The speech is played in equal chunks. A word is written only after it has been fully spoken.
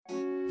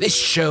This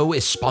show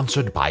is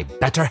sponsored by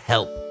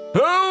BetterHelp.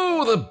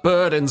 Oh, the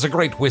burdens a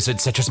great wizard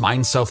such as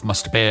myself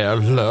must bear,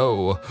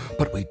 lo.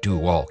 But we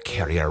do all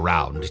carry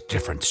around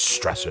different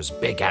stressors,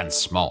 big and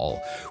small.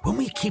 When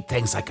we keep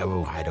things like,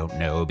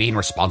 being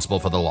responsible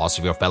for the loss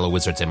of your fellow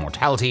wizard's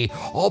immortality,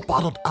 all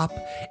bottled up,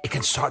 it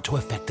can start to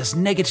affect us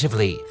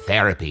negatively.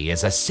 Therapy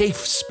is a safe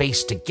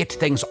space to get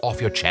things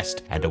off your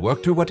chest and to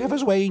work through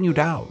whatever's weighing you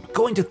down.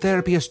 Going to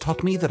therapy has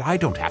taught me that I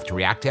don't have to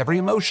react to every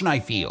emotion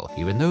I feel,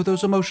 even though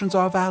those emotions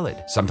are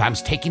valid.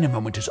 Sometimes taking a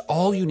moment is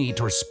all you need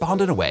to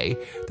respond in a way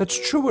that's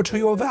truer to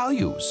your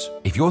values.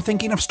 If you're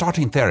thinking of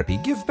starting therapy,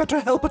 give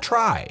BetterHelp a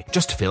try.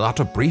 Just fill out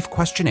a brief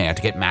questionnaire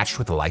to get matched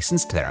with a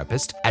licensed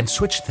therapist and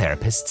switch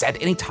therapists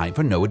at any time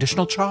for no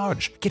additional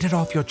charge. Get it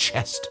off your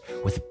chest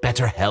with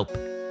BetterHelp.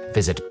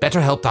 Visit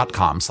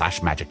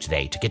betterhelp.com/magic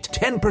today to get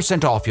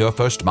 10% off your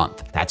first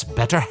month. That's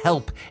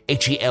BetterHelp,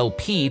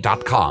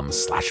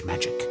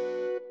 HELP.com/magic.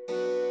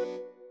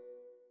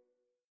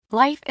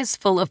 Life is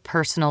full of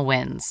personal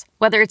wins.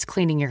 Whether it's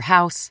cleaning your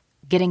house,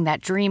 getting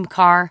that dream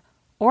car,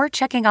 or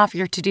checking off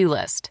your to-do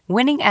list,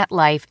 winning at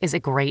life is a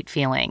great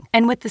feeling.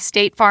 And with the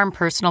State Farm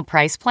Personal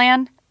Price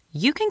Plan,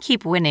 you can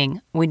keep winning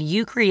when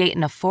you create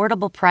an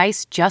affordable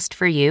price just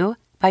for you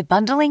by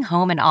bundling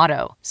home and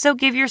auto. So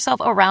give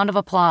yourself a round of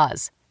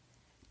applause.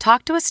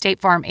 Talk to a State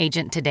Farm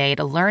agent today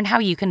to learn how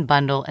you can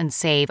bundle and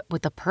save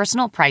with the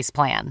Personal Price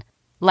Plan.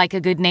 Like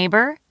a good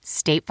neighbor,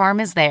 State Farm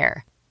is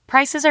there.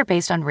 Prices are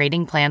based on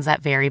rating plans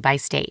that vary by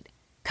state.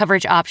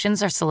 Coverage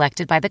options are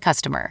selected by the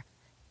customer.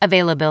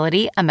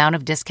 Availability, amount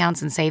of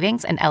discounts and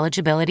savings, and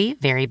eligibility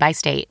vary by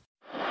state.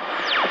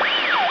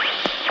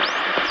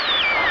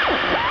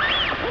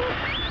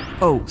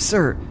 Oh,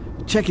 sir,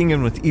 checking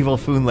in with Evil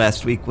Foon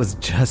last week was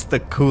just the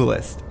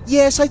coolest.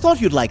 Yes, I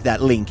thought you'd like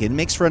that, Lincoln.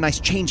 Makes for a nice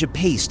change of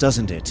pace,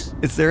 doesn't it?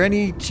 Is there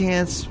any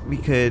chance we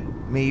could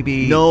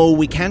maybe... No,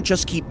 we can't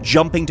just keep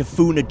jumping to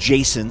Foon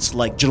adjacents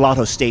like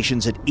gelato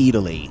stations at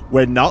Italy.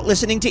 We're not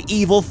listening to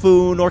Evil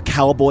Foon or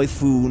Cowboy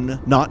Foon,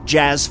 not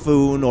Jazz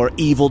Foon or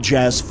Evil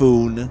Jazz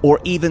Foon, or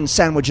even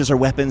Sandwiches Are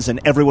Weapons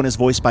and Everyone is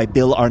Voiced by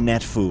Bill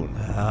Arnett Foon.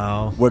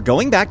 Oh. We're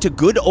going back to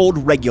good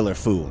old regular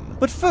Foon.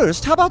 But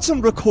first, how about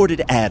some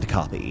recorded ad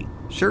copy?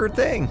 Sure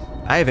thing.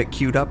 I have it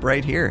queued up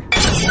right here.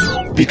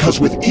 Because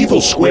with Evil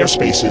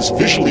Squarespace's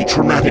visually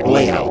traumatic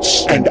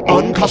layouts and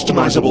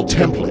uncustomizable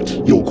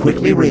template, you'll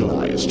quickly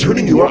realize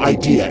turning your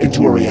idea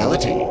into a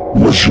reality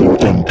was your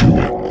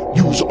undoing.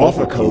 Use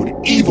offer code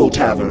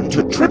EVILTAVERN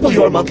to triple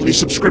your monthly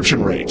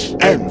subscription rate.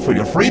 And for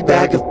your free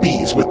bag of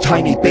bees with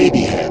tiny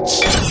baby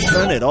heads.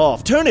 Turn it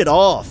off. Turn it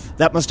off.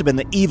 That must have been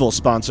the Evil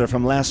sponsor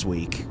from last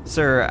week.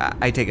 Sir,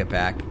 I take it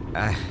back.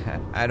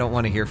 I don't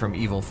want to hear from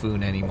Evil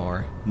Foon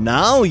anymore.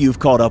 Now you've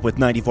caught up with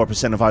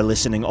 94% of our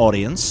listening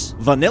audience.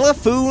 Vanilla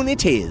Foon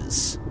it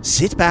is.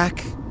 Sit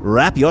back,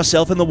 wrap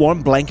yourself in the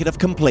warm blanket of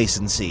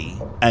complacency,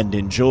 and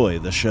enjoy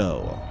the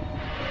show.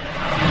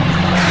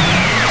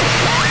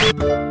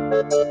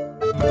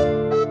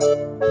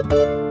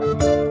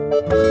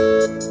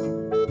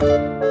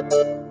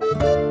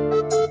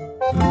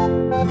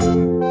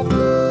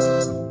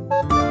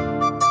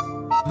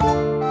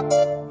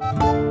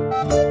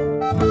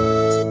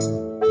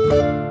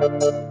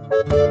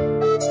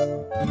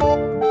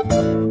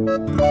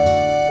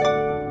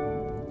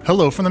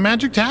 Hello from the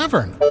Magic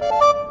Tavern,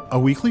 a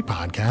weekly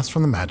podcast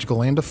from the magical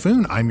land of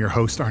Foon. I'm your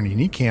host, Arnie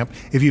Niekamp.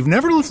 If you've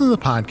never listened to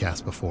the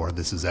podcast before,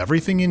 this is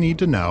everything you need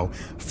to know.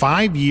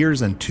 5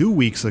 years and 2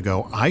 weeks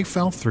ago, I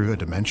fell through a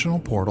dimensional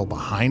portal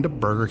behind a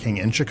Burger King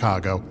in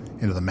Chicago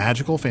into the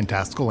magical,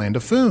 fantastical land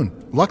of Foon.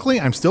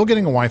 Luckily, I'm still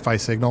getting a Wi-Fi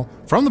signal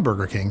from the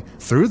Burger King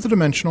through the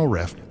dimensional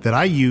rift that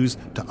I use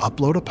to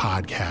upload a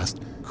podcast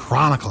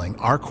chronicling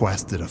our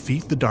quest to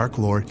defeat the Dark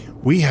Lord.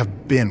 We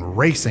have been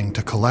racing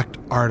to collect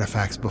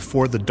artifacts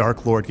before the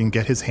Dark Lord can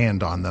get his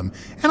hand on them,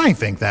 and I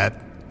think that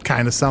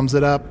kind of sums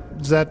it up.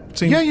 Does that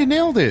seem... Yeah, you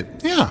nailed it.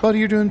 Yeah. Buddy,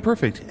 you're doing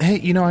perfect.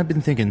 Hey, I've been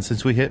thinking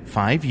since we hit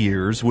 5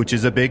 years, which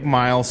is a big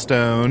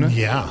milestone.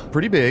 Yeah.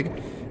 Pretty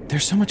big.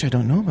 There's so much I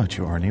don't know about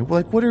you, Arnie.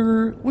 Like,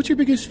 what's your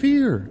biggest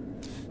fear?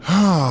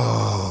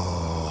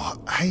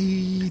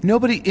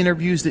 Nobody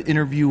interviews the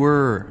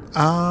interviewer.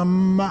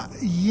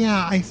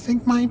 Yeah, I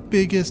think my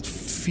biggest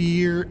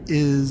fear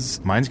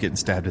is... Mine's getting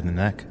stabbed in the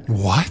neck.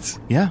 What?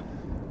 Yeah.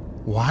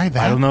 Why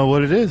that? I don't know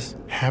what it is.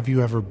 Have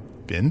you ever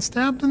been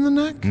stabbed in the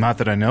neck? Not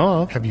that I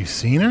know of. Have you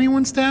seen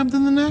anyone stabbed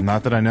in the neck?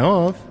 Not that I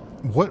know of.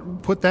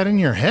 What put that in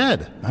your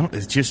head?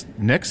 It's just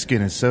neck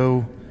skin is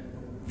so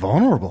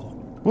vulnerable.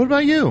 What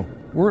about you?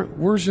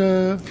 Where's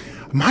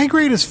My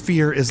greatest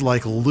fear is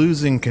like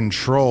losing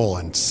control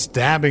and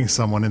stabbing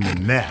someone in the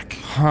neck.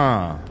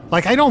 Huh.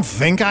 Like, I don't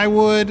think I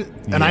would,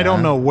 and I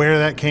don't know where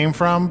that came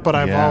from, but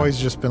I've always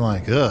just been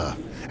like, ugh.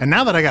 And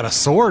now that I got a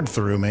sword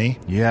through me...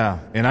 Yeah,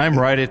 and I'm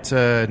right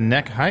at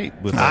neck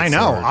height with that I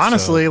know. sword,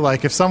 Honestly,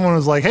 like, if someone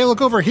was like, hey,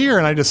 look over here,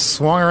 and I just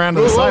swung around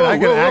to the side, I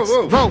could act...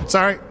 Whoa,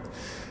 sorry.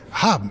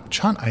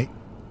 John, I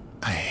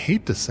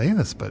hate to say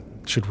this, but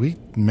should we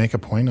make a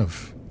point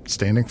of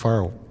standing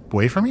far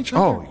away from each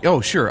other?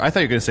 Oh, sure. I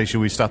thought you were going to say,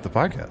 should we stop the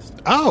podcast?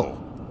 Oh,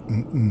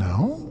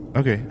 no?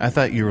 Okay, I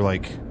thought you were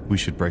like, we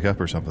should break up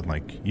or something.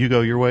 Like, you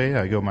go your way,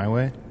 I go my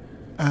way.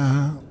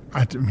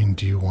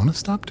 Do you want to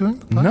stop doing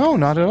the podcast? No,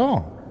 not at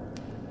all.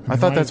 I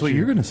thought that's what you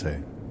were going to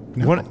say.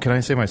 No. Can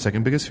I say my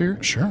second biggest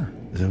fear? Sure.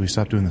 Is that we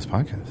stop doing this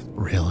podcast.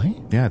 Really?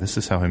 Yeah, this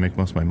is how I make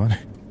most of my money.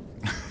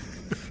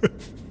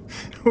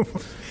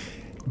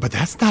 But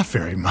that's not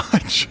very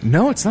much.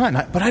 No, it's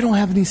not. But I don't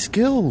have any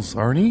skills,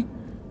 Arnie.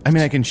 I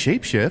mean, I can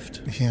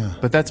shapeshift. Yeah.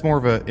 But that's more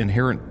of an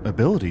inherent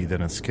ability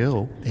than a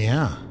skill.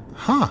 Yeah.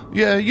 Huh.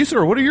 Yeah, you,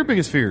 sir, what are your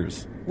biggest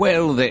fears?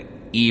 Well, the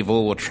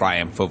evil will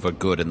triumph over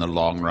good in the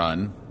long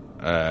run.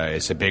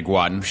 It's a big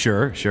one.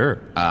 Sure.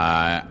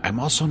 I'm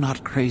also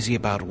not crazy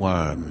about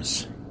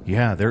worms.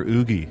 Yeah, they're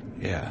oogie.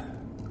 Yeah.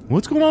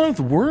 What's going on with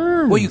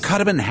worms? Well, you cut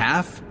them in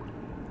half,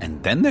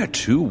 and then they're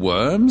 2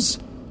 worms?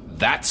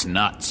 That's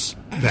nuts.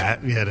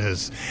 That it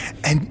is.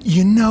 And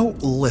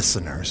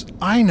listeners,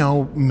 I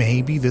know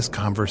maybe this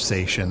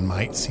conversation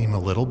might seem a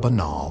little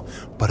banal,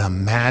 but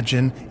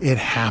imagine it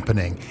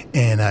happening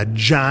in a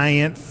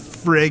giant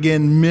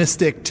friggin'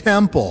 mystic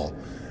temple,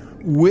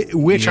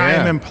 which I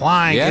am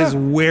implying is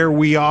where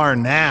we are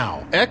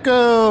now.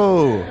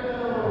 Echo!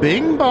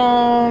 Bing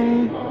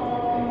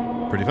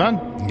bong! Pretty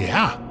fun.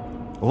 Yeah.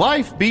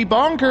 Life be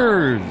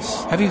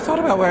bonkers! Have you thought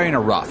about wearing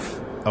a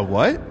ruff? A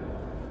what?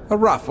 A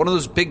ruff, one of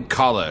those big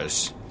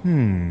collars.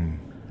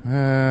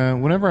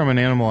 Whenever I'm an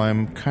animal,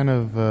 I'm kind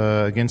of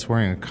against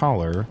wearing a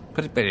collar.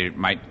 But it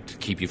might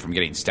keep you from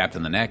getting stabbed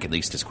in the neck at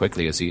least as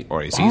quickly as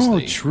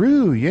easily. Oh,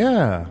 true,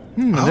 yeah.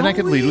 And then I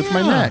could lead with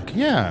my neck,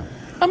 yeah.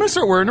 I'm going to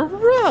start wearing a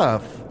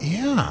ruff.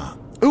 Yeah.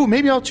 Ooh,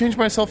 maybe I'll change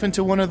myself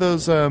into one of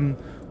those,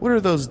 what are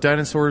those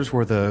dinosaurs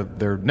where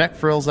their neck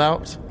frills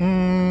out?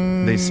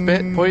 They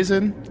spit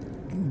poison?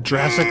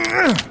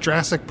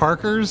 Jurassic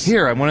Parkers?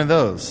 Here, I'm one of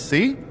those,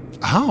 see?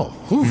 Oh,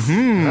 oof.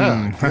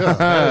 Yeah,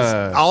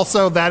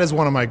 that is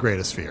one of my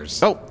greatest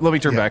fears. Oh, let me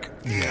turn back.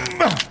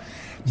 Yeah.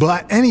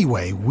 But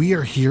anyway, we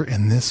are here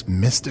in this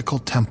mystical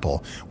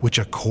temple, which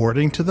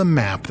according to the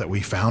map that we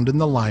found in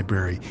the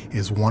library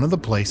is one of the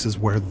places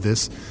where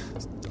this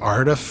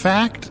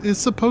artifact is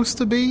supposed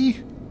to be.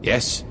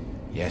 Yes.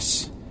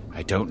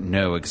 I don't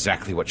know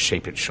exactly what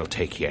shape it shall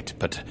take yet,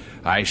 but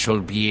I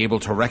shall be able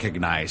to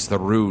recognize the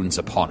runes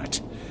upon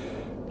it.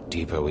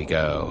 Deeper we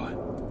go,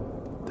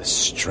 the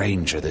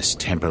stranger this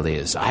temple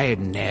is. I had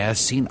ne'er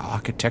seen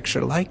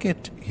architecture like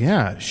it.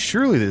 Yeah,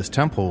 surely this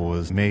temple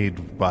was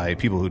made by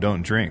people who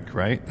don't drink,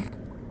 right?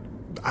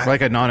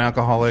 Like a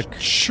non-alcoholic...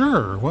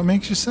 Sure, what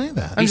makes you say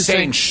that? He's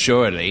saying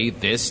surely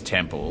this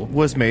temple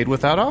was made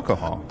without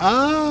alcohol.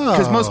 Oh.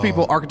 Because most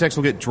people, architects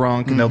will get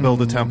drunk and they'll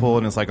build a temple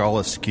and it's like all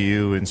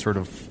askew and sort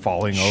of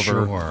falling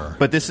over. Sure.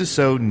 But this is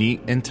so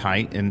neat and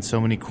tight and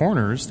so many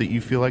corners that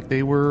you feel like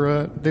they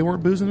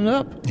weren't boozing it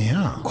up.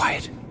 Yeah.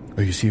 Quiet.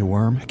 Oh, you see a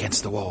worm?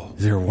 Against the wall.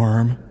 Is there a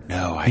worm?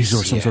 No, I see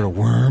some sort of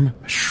worm?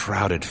 A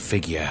shrouded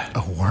figure.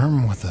 A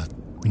worm with a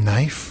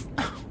knife?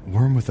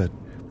 Worm with a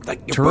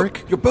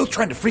turret? You're both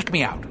trying to freak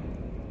me out.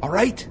 All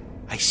right?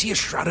 I see a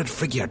shrouded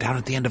figure down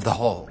at the end of the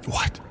hall.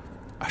 What?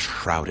 A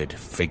shrouded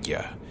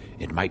figure.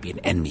 It might be an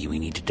enemy we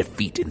need to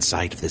defeat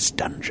inside of this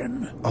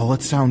dungeon. Oh,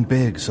 let's sound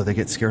big so they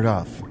get scared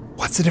off.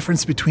 What's the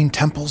difference between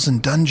temples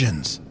and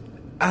dungeons?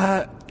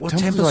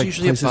 Temples are like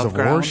usually places above of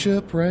ground.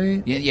 Worship,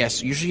 right?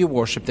 Yes, usually you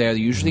worship there.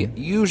 They're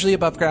usually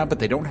above ground, but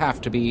they don't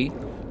have to be.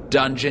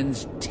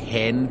 Dungeons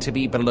tend to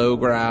be below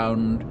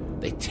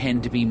ground. They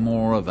tend to be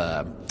more of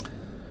a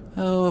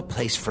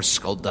place for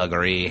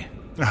skullduggery.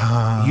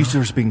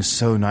 Usur's being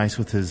so nice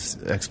with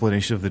his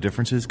explanation of the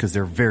differences because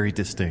they're very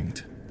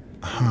distinct.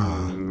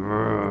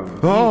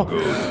 Oh!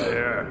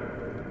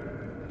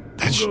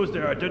 Who goes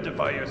there?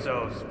 Identify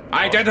yourselves.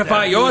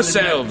 Identify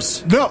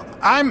yourselves! No,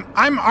 I'm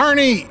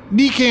Arnie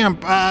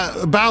Niekamp.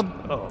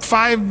 About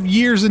 5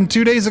 years and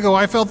 2 days ago,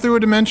 I fell through a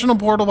dimensional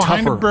portal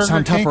behind a Burger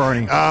Sound King. tougher,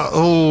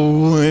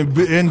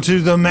 Arnie.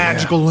 Into the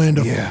magical land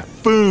of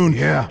Foon.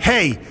 Yeah.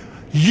 Hey,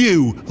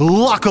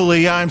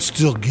 luckily I'm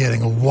still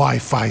getting a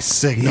Wi-Fi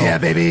signal. Yeah,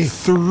 baby.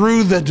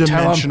 Through the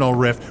dimensional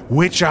rift,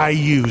 which I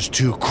use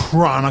to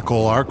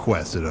chronicle our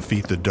quest to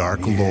defeat the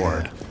Dark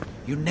Lord.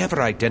 You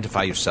never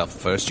identify yourself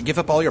first. You give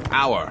up all your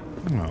power.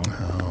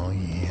 Oh,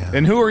 yeah.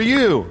 And who are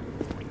you?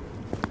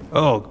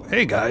 Oh,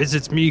 hey guys,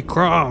 it's me,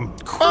 Krom.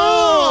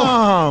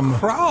 Krom!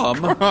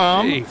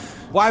 Hey.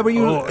 Why were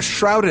you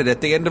shrouded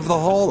at the end of the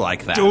hall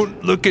like that?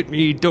 Don't look at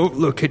me.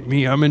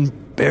 I'm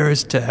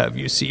embarrassed to have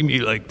you see me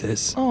like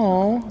this.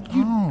 Oh,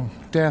 you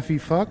daffy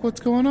fuck. What's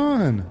going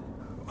on?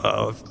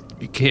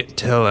 You can't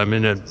tell. I'm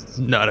in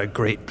not a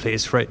great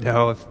place right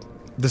now.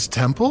 This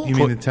temple? You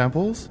mean the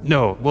temples?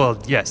 No, well,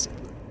 yes.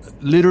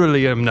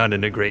 Literally, I'm not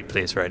in a great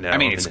place right now. I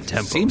mean, I'm in a it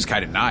temple. seems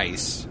kind of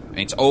nice. I mean,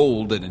 it's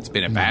old and it's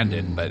been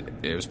abandoned, but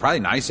it was probably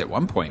nice at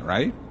one point,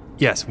 right?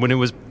 Yes, when it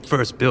was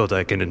first built,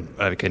 I can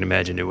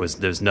imagine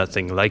there's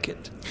nothing like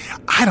it.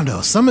 I don't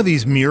know. Some of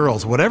these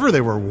murals, whatever they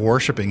were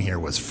worshiping here,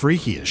 was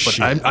freaky as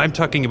shit. I'm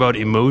talking about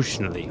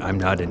emotionally. I'm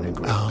not in a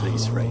great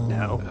place right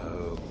now.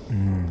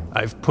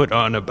 I've put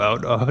on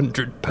about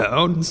 100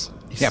 pounds.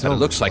 Yeah, but it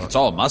looks like it's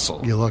all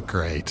muscle. You look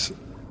great.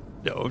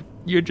 No,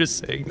 You're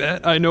just saying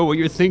that. I know what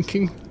you're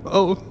thinking.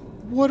 Oh,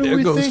 What are there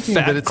we goes thinking?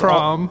 Fat That it's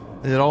Krom.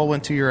 it all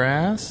went to your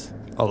ass?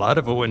 A lot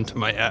of it went to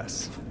my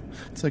ass.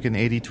 It's like an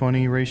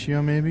 80-20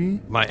 ratio, maybe?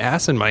 My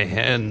ass and my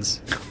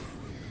hands.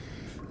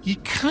 You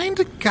kind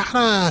of got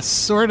a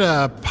sort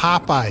of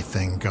Popeye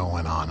thing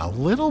going on. A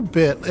little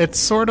bit. It's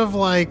sort of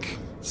like...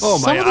 Oh,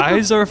 some my of the-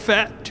 eyes are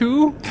fat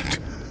too?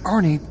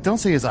 Arnie, don't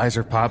say his eyes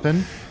are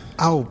popping.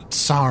 Oh,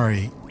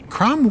 sorry.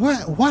 Krom,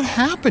 what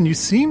happened? You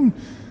seem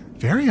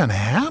very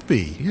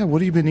unhappy. Yeah,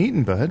 what have you been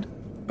eating, bud?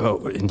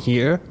 Oh, in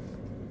here?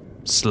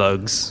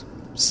 Slugs,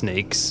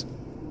 snakes,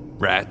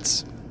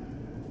 rats,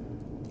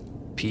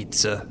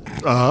 pizza.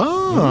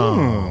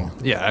 Oh.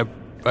 Yeah,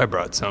 I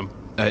brought some.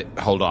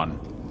 Hold on.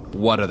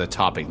 What are the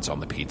toppings on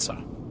the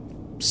pizza?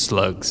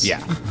 Slugs. Yeah,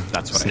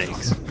 that's what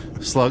Snakes.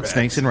 Slugs,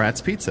 snakes, and rats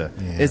pizza.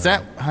 Is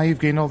that how you've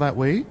gained all that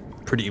weight?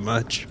 Pretty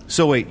much.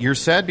 So wait, you're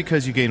sad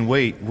because you gained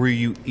weight. Were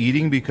you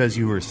eating because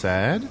you were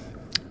sad?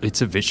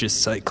 It's a vicious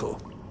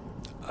cycle.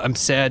 I'm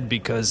sad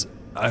because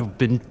I've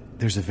been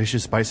There's a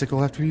vicious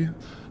bicycle after you?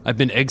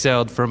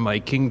 exiled from my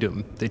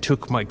kingdom. They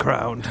took my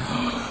crown.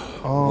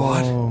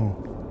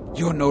 What?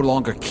 You're no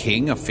longer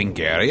king of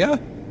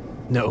Fingaria?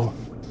 No,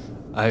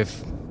 I've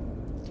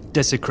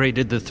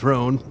desecrated the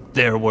throne.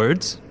 Their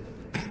words.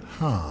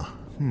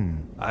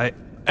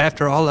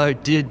 After all I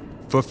did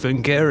for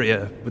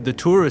Fingaria with the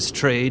tourist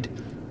trade,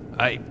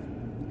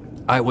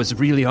 I was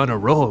really on a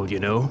roll, you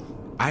know.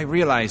 I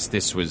realize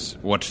this was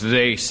what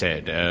they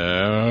said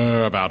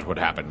about what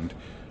happened,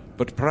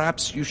 but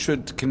perhaps you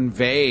should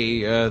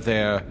convey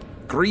their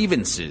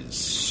grievances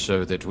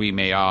so that we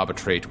may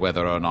arbitrate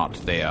whether or not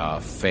they are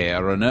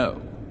fair or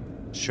no.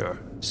 Sure.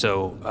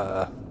 So,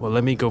 well,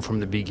 let me go from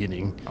the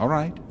beginning. All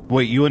right.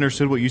 Wait, you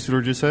understood what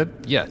Usador just said?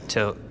 Yeah,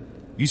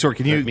 Usador,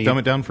 can you Let me- dumb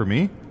it down for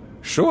me?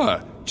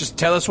 Sure. Just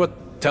tell us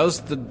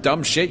the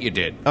dumb shit you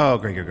did. Oh,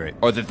 great.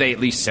 Or that they at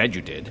least said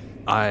you did.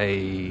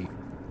 I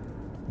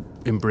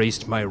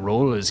embraced my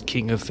role as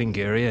king of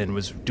Fingaria and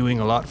was doing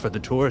a lot for the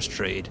tourist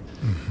trade.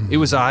 It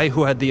was I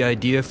who had the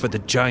idea for the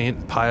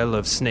giant pile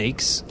of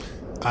snakes.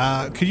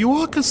 Could you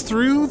walk us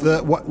through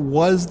what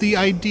was the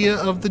idea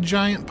of the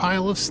giant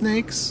pile of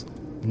snakes?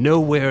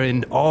 Nowhere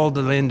in all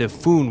the land of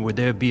Foon would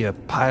there be a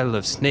pile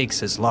of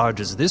snakes as large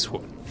as this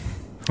one.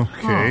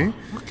 Okay.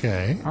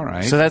 Okay. All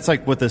right. So that's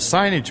like what the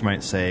signage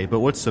might say, but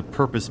what's the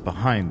purpose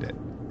behind it?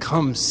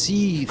 Come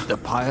see the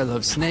pile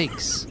of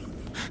snakes.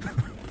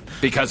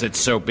 Because it's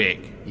so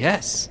big.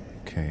 Yes.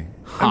 Okay.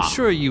 I'm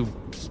sure you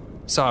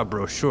saw a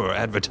brochure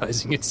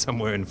advertising it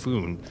somewhere in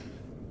Foon.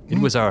 It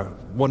was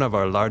one of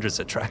our largest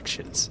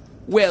attractions.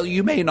 Well,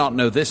 you may not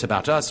know this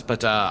about us,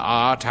 but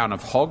our town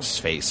of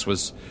Hogsface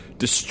was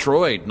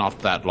destroyed not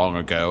that long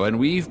ago, and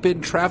we've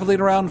been traveling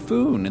around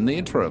Foon in the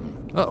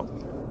interim. Oh,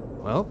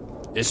 well,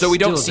 it's So we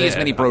don't still see as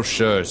there. many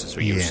brochures as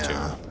we used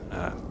to.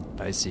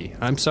 I see.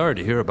 I'm sorry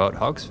to hear about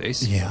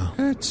Hogsface. Yeah.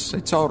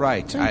 It's all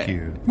right. Thank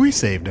you. We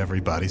saved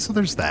everybody, so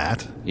there's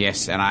that.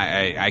 Yes, and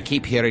I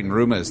keep hearing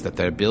rumors that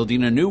they're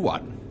building a new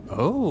one.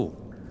 Oh,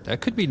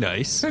 that could be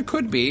nice. It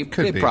could be.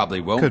 Could it be. probably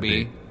won't Could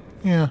be. be.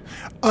 Yeah.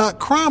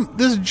 Krom,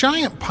 this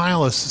giant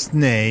pile of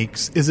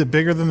snakes, is it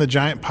bigger than the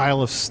giant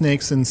pile of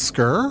snakes in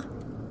Skur?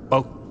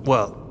 Oh,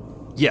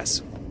 well,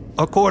 yes.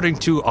 According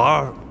to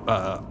our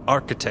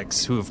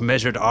architects who have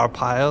measured our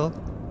pile,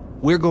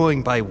 we're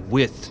going by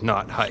width,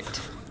 not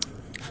height.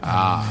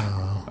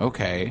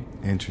 Okay.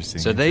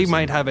 Interesting. So they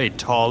might have a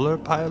taller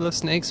pile of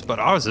snakes, but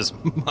ours is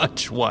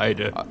much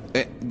wider.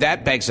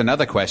 That begs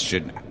another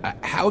question.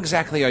 How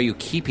exactly are you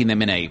keeping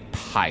them in a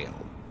pile?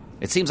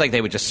 It seems like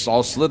they would just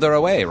all slither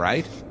away,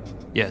 right?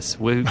 Yes,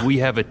 we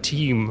have a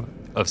team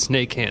of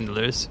snake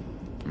handlers.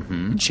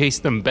 Chase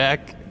them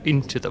back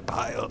into the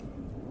pile.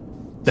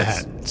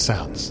 That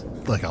sounds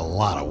like a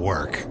lot of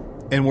work.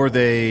 And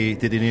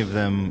did any of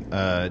them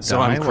die So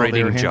while I'm they were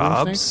creating handling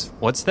jobs. snakes?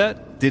 What's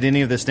that? Did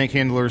any of the snake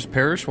handlers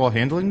perish while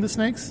handling the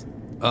snakes?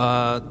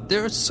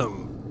 There's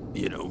some,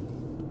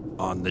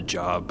 on the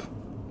job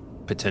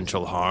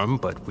potential harm,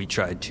 but we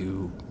tried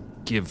to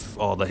give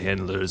all the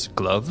handlers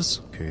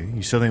gloves. Okay,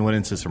 you suddenly went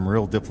into some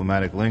real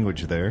diplomatic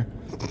language there.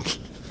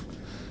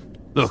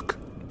 Look,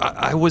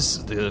 I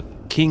was the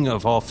king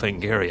of all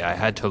Fangaria. I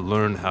had to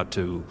learn how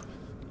to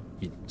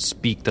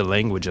speak the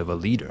language of a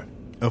leader.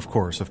 Of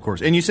course.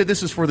 And you said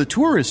this is for the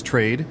tourist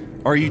trade.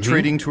 Are you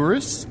trading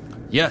tourists?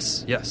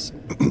 Yes.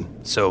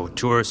 So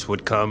tourists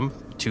would come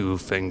to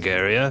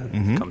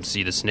Fangaria, come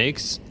see the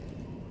snakes,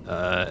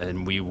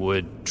 and we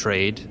would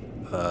trade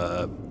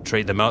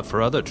them out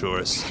for other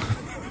tourists.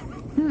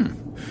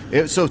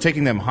 So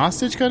taking them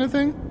hostage kind of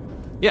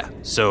thing? Yeah,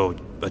 so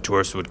a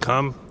tourist would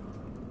come.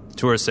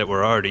 Tourists that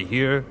were already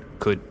here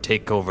could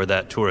take over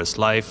that tourist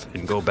life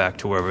and go back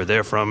to wherever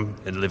they're from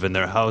and live in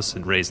their house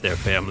and raise their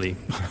family.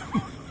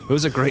 It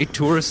was a great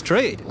tourist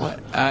trade.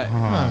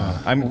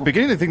 I'm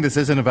beginning to think this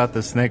isn't about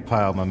the snake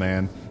pile, my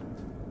man.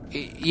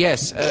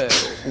 Yes.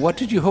 What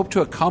did you hope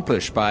to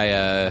accomplish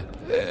by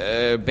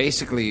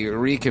basically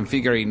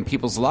reconfiguring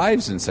people's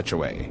lives in such a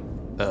way?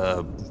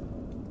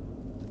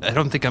 I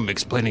don't think I'm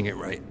explaining it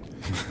right.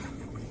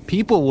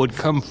 people would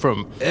come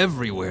from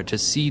everywhere to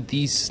see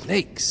these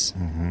snakes.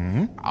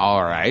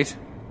 All right.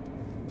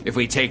 If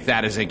we take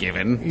that as a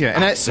given, Yeah,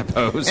 and I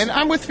suppose. And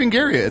I'm with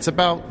Fingaria. It's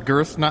about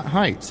girth, not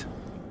height.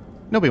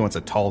 Nobody wants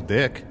a tall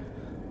dick.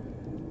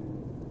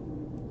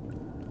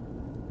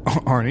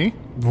 Arnie,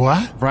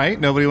 What? right?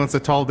 Nobody wants a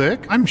tall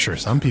dick. I'm sure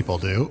some people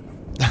do.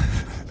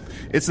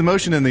 It's the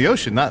motion in the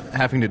ocean, not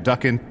having to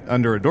duck in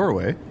under a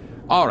doorway.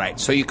 All right,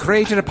 so you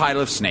created a pile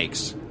of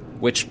snakes,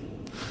 which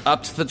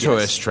upped the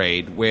tourist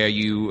trade, where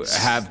you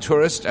have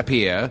tourists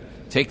appear,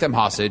 take them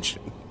hostage,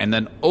 and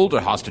then older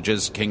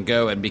hostages can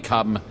go and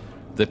become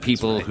the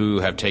people who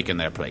have taken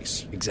their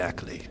place.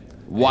 Exactly.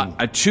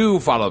 Two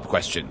follow-up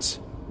questions.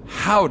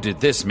 How did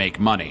this make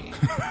money?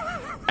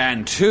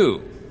 And two,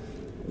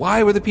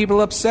 why were the people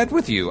upset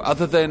with you,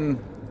 other than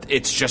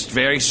it's just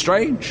very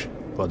strange?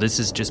 Well, this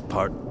is just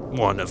part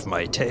one of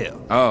my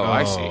tale. Oh,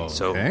 I see.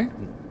 So, Okay.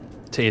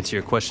 to answer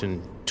your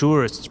question,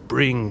 tourists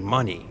bring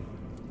money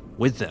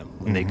with them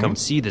when they come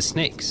see the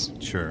snakes.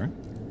 Sure.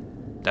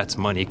 That's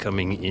money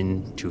coming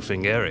into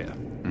Fingaria.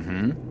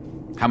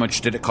 How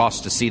much did it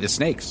cost to see the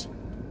snakes?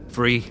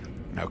 Free.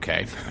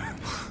 Okay.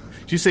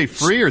 Did you say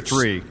free or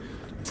three?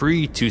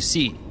 Free to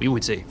see. We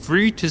would say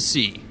free to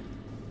see.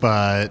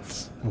 But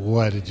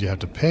what did you have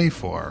to pay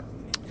for?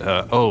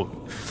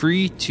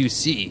 Free to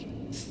see.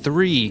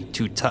 3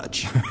 to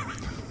touch.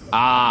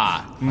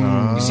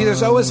 You see,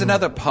 there's always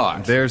another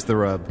part. There's the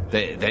rub.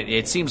 That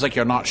it seems like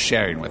you're not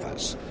sharing with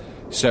us.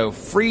 So,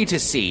 free to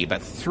see,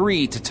 but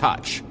 3 to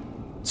touch.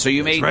 So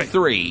you made right.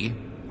 3.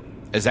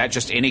 Is that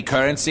just any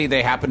currency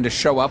they happen to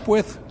show up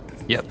with?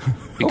 Yep.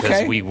 Because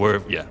Okay. we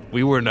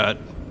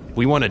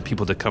wanted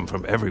people to come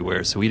from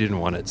everywhere, so we didn't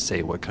want to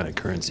say what kind of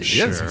currency.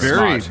 Yeah, it's Sure. very,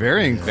 Smart.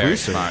 very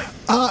inclusive. Very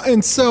smart.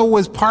 And so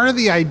was part of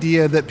the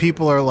idea that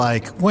people are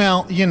like,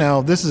 well,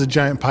 this is a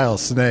giant pile of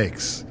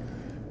snakes.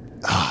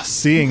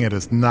 Seeing it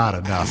is not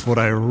enough. What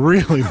I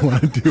really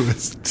want to do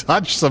is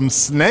touch some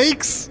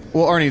snakes.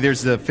 Well, Arnie,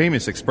 there's the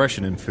famous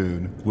expression in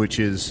food, which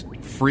is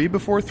free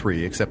before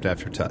 3, except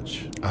after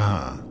touch.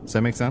 Does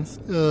that make sense?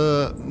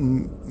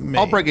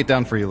 I'll break it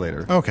down for you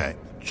later. Okay.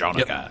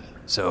 Jonica.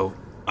 So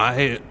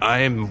I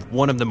am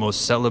one of the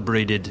most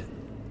celebrated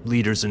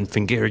leaders in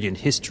Fingarian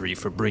history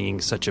for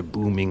bringing such a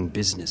booming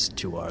business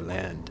to our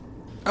land.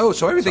 Oh,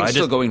 so everything's So I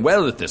still just- going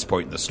well at this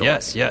point in the story.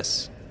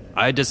 Yes.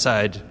 I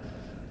decide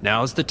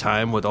now's the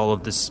time with all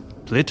of this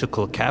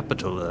political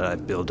capital that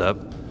I've built up.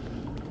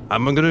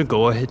 I'm going to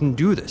go ahead and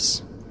do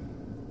this.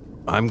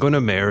 I'm going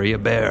to marry a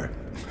bear.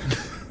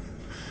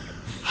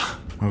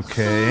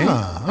 Okay.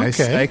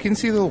 okay. I can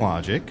see the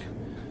logic.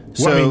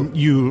 Well, I So, mean,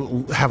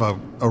 you have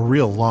a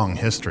real long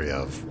history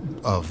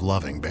of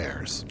loving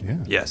bears. yeah.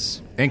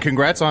 Yes. And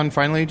congrats on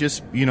finally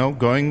just,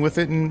 going with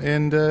it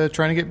and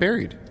trying to get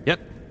buried. Yep.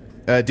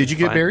 Did you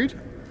get Fine. buried?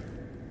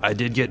 I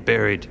did get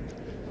buried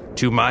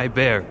to my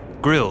bear,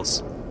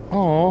 Grills.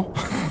 Oh.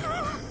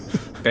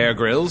 Bear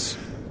Grylls?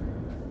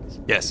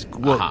 Yes.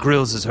 Well,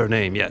 Grills is her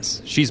name,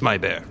 yes. She's my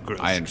bear, Grills.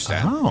 I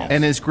understand. Oh.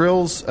 And is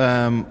Grills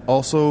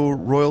also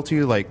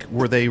royalty? Like,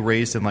 were they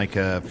raised in like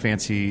a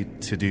fancy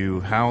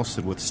to-do house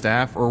with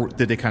staff, or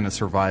did they kind of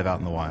survive out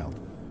in the wild?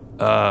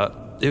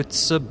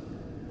 It's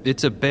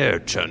a bear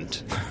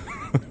chunt.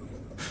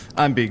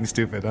 I'm being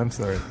stupid. I'm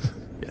sorry.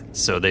 Yeah.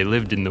 So they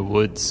lived in the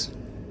woods.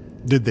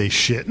 Did they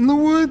shit in the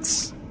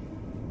woods?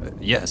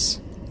 Yes.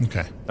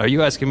 Okay. Are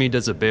you asking me,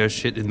 does a bear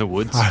shit in the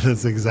woods?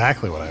 That's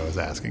exactly what I was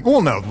asking.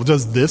 Well, no.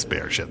 Does this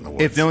bear shit in the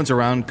woods? If no one's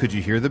around, could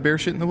you hear the bear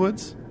shit in the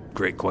woods?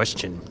 Great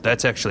question.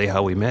 That's actually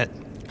how we met.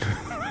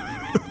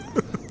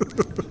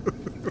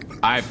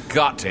 I've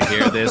got to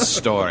hear this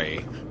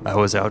story. I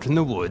was out in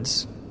the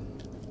woods,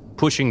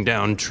 pushing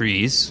down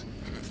trees,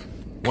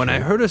 when I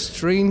heard a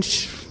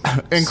strange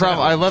And Krom,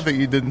 sound. I love that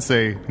you didn't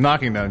say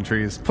knocking down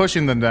trees.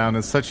 Pushing them down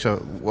is such a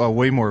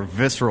way more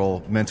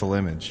visceral mental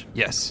image.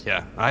 Yes,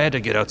 yeah. I had to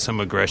get out some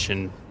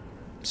aggression,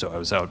 so I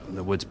was out in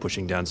the woods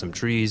pushing down some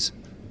trees.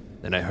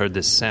 Then I heard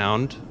this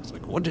sound. I was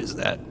like, what is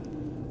that?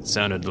 It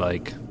sounded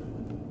like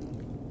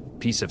a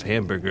piece of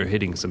hamburger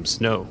hitting some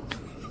snow.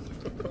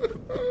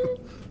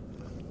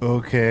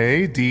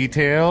 Okay,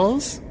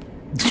 details?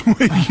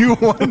 You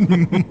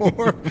want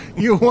more?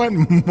 You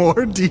want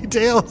more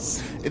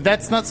details?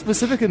 That's not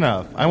specific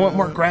enough. I want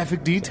more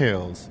graphic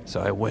details.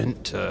 So I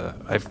went,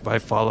 I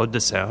followed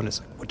the sound. It's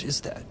like, what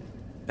is that?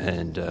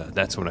 And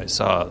that's when I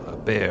saw a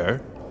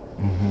bear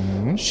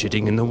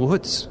shitting in the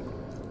woods.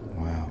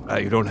 Wow.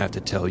 You don't have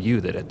to tell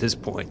you that at this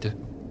point,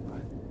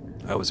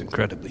 I was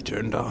incredibly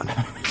turned on.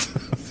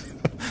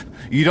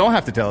 You don't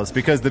have to tell us,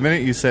 because the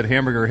minute you said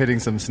hamburger hitting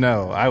some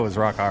snow, I was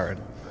rock hard.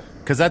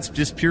 Because that's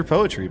just pure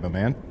poetry, my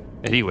man.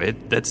 Anyway,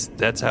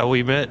 that's how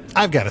we met.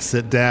 I've got to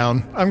sit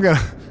down. I'm gonna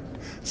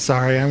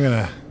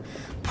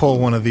pull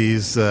one of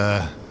these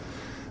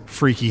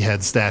freaky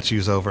head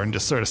statues over and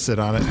just sort of sit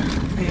on it.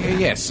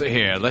 Yes,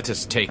 here, let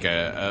us take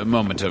a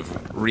moment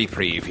of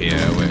reprieve here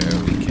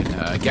where we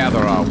can gather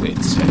our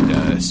wits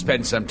and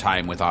spend some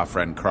time with our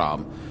friend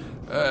Krom.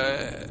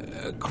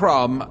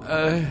 Krom,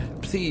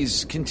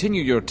 please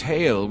continue your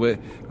tale. We're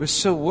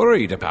so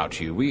worried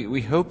about you.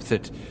 We hope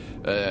that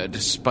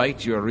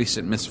despite your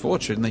recent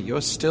misfortune, that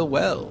you're still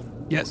well.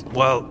 Yes,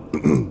 well,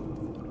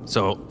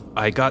 so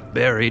I got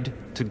buried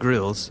to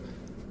grills,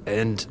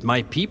 and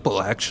my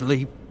people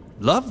actually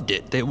loved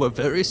it. They were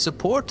very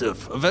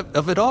supportive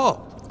of it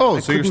all. Oh,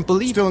 so you're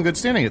still in good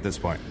standing at this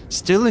point?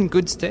 Still in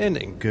good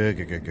standing.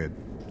 Good.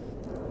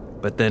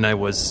 But then I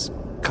was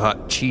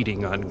caught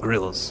cheating on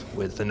grills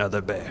with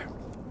another bear.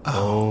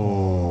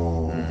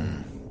 Oh.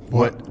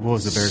 What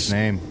was the bear's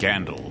name?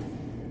 Scandal.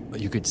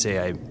 You could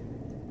say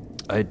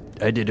I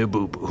did a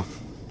boo-boo.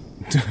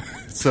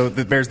 So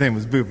the bear's name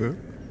was Boo Boo?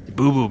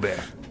 Boo-boo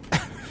bear.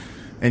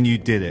 And you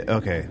did it.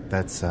 Okay,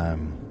 that's,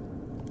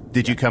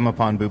 Did you come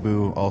upon Boo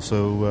Boo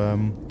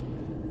also,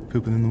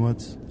 pooping in the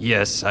woods?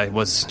 Yes, I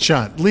was...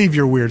 Sean, leave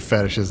your weird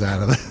fetishes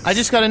out of this. I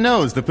just gotta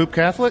know, is the poop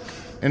Catholic?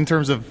 In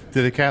terms of,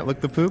 did a cat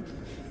lick the poop?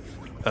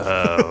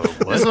 I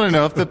just want to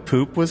know if the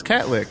poop was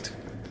cat-licked.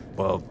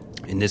 Well,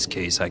 in this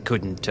case, I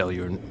couldn't tell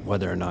you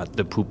whether or not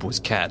the poop was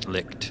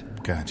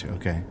cat-licked. Gotcha,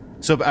 okay.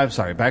 So, I'm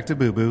sorry, back to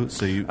Boo Boo.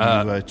 So you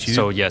cheated?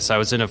 So, yes, I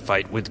was in a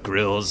fight with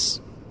grills.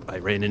 I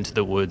ran into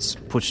the woods,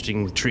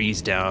 pushing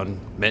trees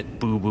down, met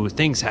Boo Boo.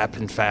 Things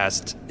happened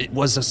fast. It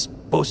was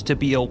supposed to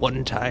be a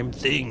one-time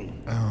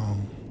thing. Oh.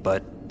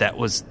 But that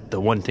was the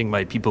one thing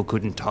my people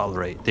couldn't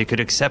tolerate. They could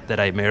accept that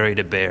I married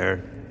a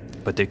bear,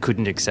 but they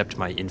couldn't accept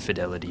my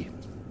infidelity.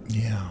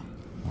 Yeah.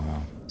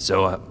 Wow.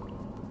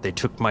 So they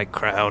took my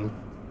crown,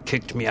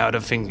 kicked me out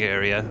of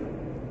Fingaria,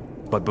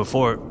 but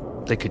before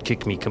they could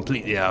kick me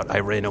completely out,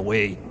 I ran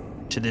away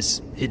to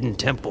this hidden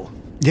temple.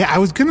 Yeah, I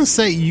was going to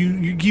say,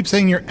 you keep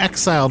saying you're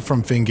exiled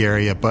from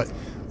Fingaria, but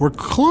we're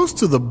close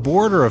to the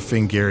border of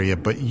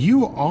Fingaria, but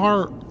you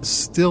are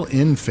still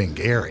in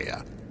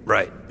Fingaria.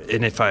 Right,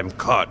 and if I'm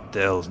caught,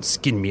 they'll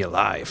skin me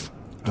alive.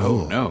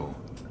 Oh, no.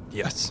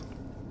 Yes.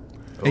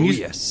 And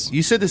yes.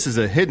 You said this is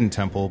a hidden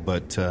temple,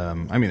 but,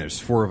 there's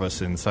 4 of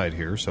us inside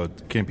here, so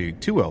it can't be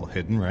too well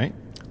hidden, right?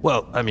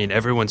 Well,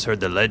 everyone's heard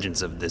the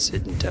legends of this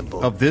hidden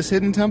temple. Of this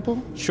hidden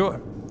temple?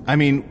 Sure.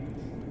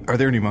 Are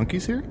there any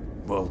monkeys here?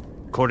 Well,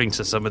 according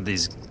to some of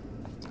these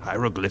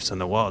hieroglyphs on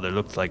the wall, they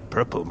look like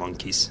purple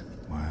monkeys.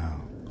 Wow.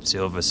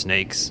 Silver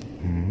snakes.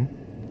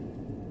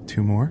 Mm-hmm.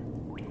 2 more?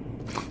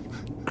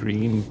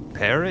 Green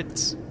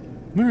parrots.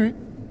 All right.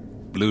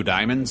 Blue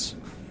diamonds?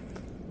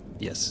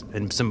 Yes,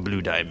 and some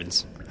blue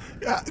diamonds.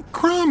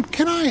 Krom,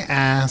 can I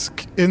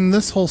ask, in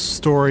this whole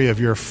story of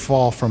your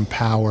fall from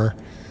power,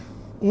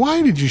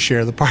 why did you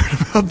share the part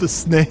about the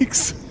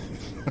snakes?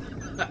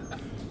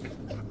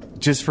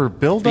 Just for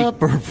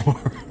build-up or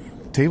for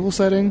table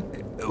setting?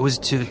 It was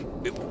to...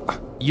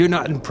 You're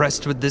not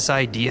impressed with this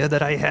idea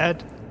that I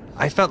had?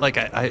 I felt like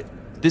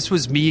this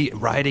was me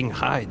riding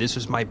high. This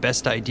was my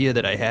best idea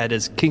that I had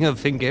as King of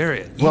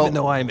Fingaria. Even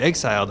though I'm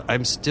exiled,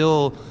 I'm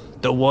still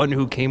the one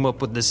who came up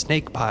with the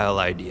snake pile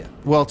idea.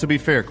 Well, to be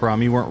fair,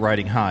 Krom, you weren't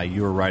riding high.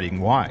 You were riding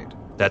wide.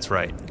 That's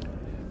right.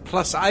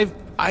 Plus,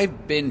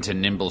 I've been to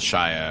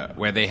Nimbleshire,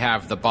 where they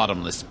have the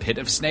bottomless pit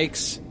of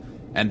snakes,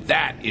 and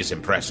that is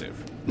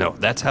impressive. No,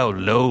 that's how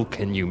low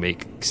can you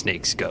make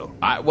snakes go.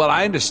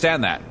 I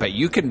understand that, but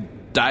you can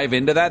dive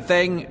into that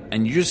thing,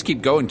 and you just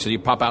keep going till you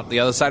pop out the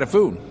other side of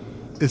Foon.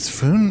 Is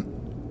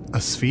Foon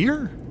a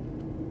sphere?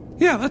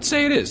 Yeah, let's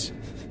say it is.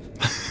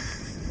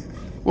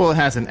 Well, it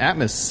has an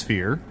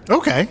atmosphere.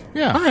 Okay.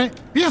 Yeah. All right.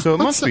 Yeah. So it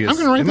must be a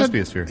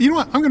sphere. You know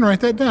what? I'm going to write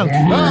that down.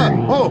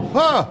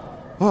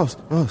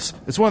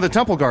 It's one of the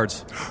temple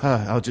guards.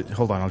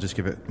 Hold on. I'll just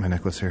give it my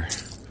necklace here.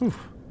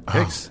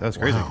 Thanks. That was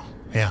crazy. Wow.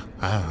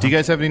 Yeah. Do you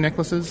guys have any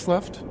necklaces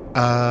left?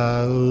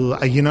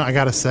 I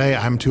got to say,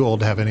 I'm too old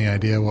to have any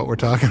idea what we're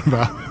talking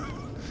about.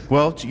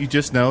 Well, you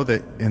just know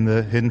that in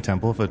the hidden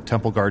temple, if a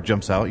temple guard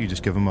jumps out, you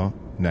just give them a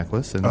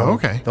necklace, and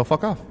they'll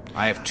fuck off.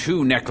 I have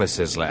 2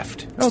 necklaces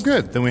left. Oh,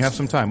 good. Then we have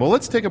some time. Well,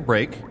 let's take a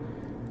break.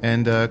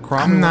 And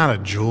Krom, I'm not a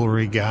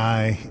jewelry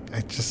guy.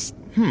 I just...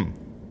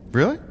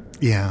 Really?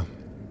 Yeah.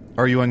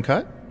 Are you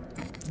uncut?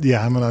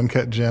 Yeah, I'm an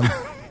uncut gem.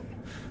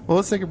 Well,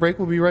 let's take a break.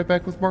 We'll be right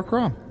back with more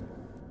Krom.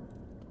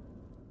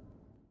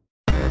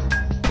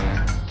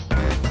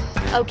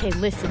 Okay,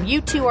 listen, you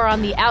two are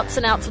on the outs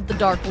and outs with the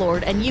Dark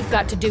Lord, and you've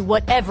got to do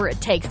whatever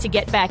it takes to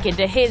get back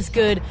into his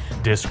good...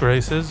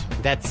 disgraces?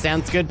 That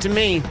sounds good to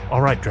me. All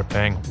right,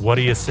 Dripfang, what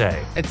do you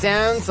say? It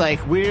sounds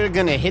like we're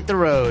gonna hit the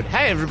road.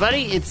 Hi,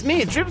 everybody, it's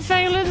me,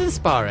 Dripfang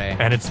Spare.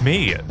 And it's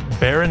me,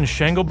 Baron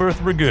Shanglebirth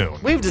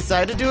Ragoon. We've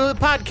decided to do a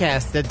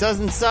podcast that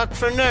doesn't suck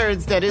for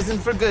nerds, that isn't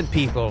for good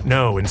people.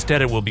 No,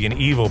 instead it will be an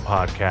evil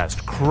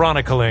podcast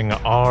chronicling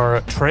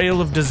our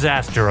trail of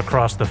disaster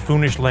across the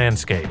Foonish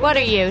landscape. What are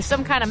you,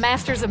 some kind of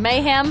Masters of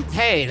Mayhem?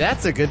 Hey,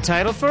 that's a good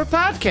title for a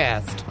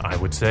podcast. I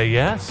would say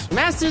yes.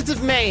 Masters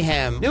of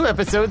Mayhem. New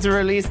episodes are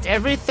released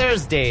every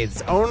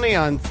Thursdays, only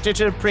on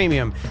Stitcher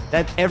Premium.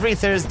 That every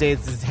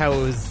Thursdays is how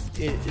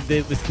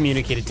it was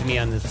communicated to me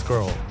on this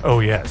scroll. Oh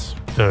yes,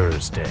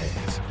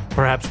 Thursdays.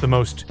 Perhaps the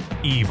most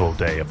evil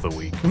day of the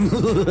week.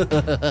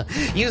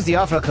 Use the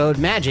offer code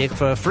MAGIC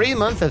for a free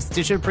month of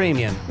Stitcher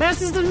Premium.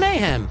 Masters of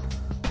Mayhem.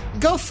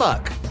 Go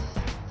fuck.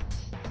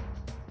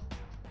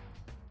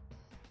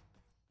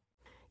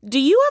 Do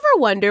you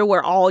ever wonder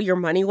where all your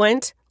money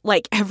went?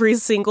 Like every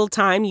single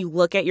time you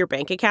look at your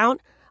bank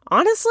account?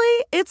 Honestly,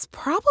 it's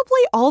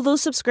probably all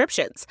those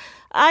subscriptions.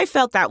 I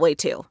felt that way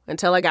too,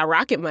 until I got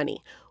Rocket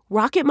Money.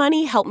 Rocket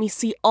Money helped me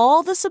see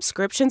all the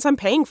subscriptions I'm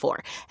paying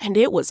for, and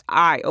it was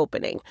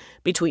eye-opening.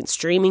 Between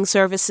streaming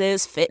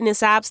services,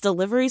 fitness apps,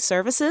 delivery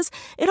services,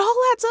 it all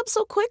adds up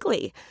so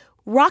quickly.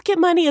 Rocket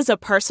Money is a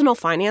personal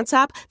finance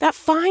app that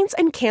finds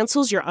and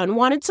cancels your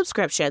unwanted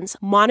subscriptions,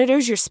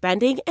 monitors your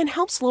spending, and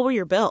helps lower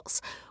your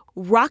bills.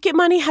 Rocket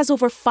Money has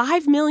over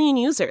 5 million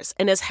users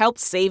and has helped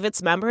save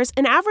its members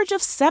an average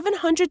of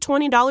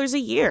 $720 a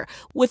year,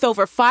 with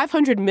over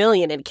 500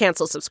 million in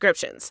canceled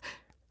subscriptions.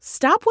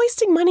 Stop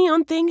wasting money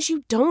on things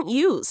you don't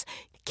use.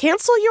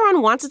 Cancel your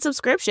unwanted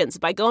subscriptions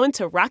by going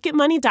to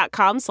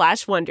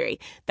rocketmoney.com/Wondery.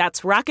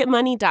 That's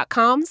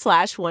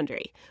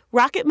rocketmoney.com/Wondery.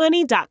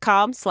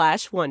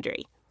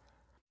 rocketmoney.com/Wondery.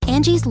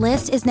 Angie's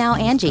List is now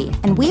Angie,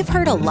 and we've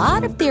heard a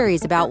lot of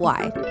theories about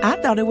why. I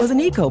thought it was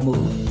an eco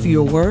move.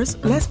 Fewer words,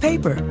 less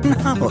paper.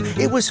 No,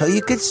 it was so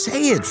you could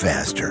say it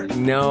faster.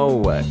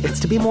 No, it's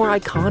to be more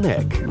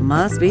iconic.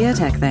 Must be a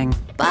tech thing.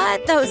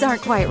 But those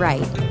aren't quite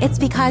right. It's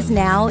because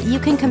now you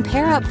can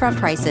compare upfront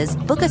prices,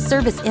 book a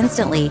service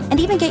instantly, and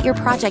even get your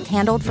project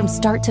handled from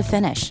start to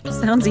finish.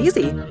 Sounds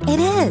easy. It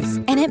is,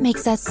 and it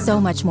makes us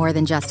so much more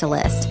than just a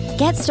list.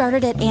 Get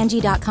started at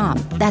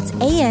Angie.com. That's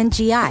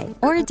ANGI,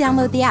 or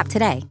download the app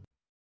today.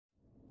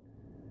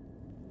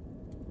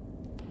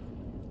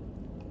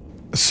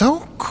 So,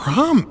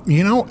 Krom,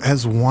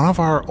 as one of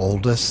our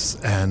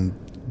oldest and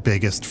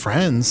biggest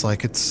friends,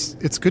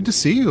 it's good to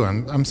see you.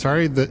 I'm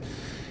sorry that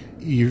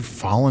you've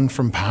fallen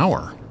from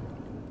power.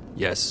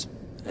 Yes,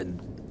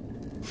 and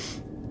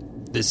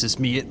this is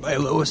me at my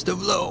lowest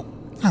of low.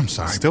 I'm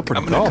sorry. Still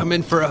pretty I'm gonna come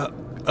in for a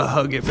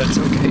hug if that's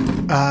okay.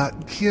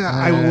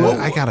 I would.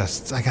 I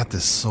got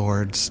this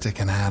sword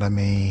sticking out of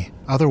me.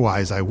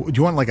 Otherwise, do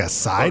you want like a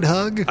side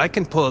hug? I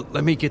can pull.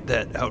 Let me get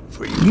that out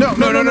for you. No.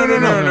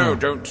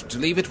 Don't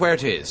leave it where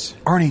it is.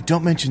 Arnie,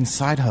 don't mention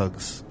side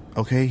hugs,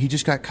 okay? He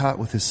just got caught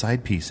with his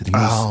side piece and he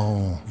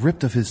was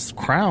ripped of his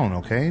crown,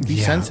 okay? Be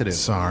sensitive.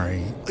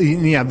 Sorry.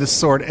 Yeah, if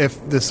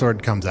this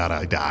sword comes out,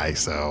 I die,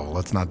 so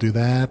let's not do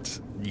that.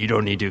 You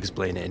don't need to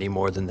explain any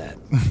more than that.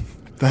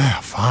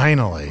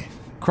 Finally.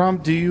 Krom,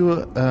 do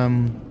you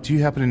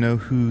happen to know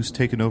who's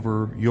taken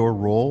over your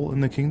role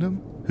in the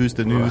kingdom? Who's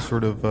the new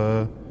sort of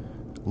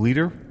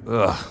leader?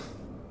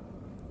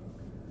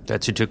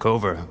 That's who took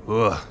over.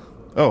 Oh,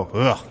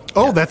 yeah.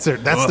 That's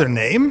their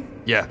name?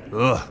 Yeah.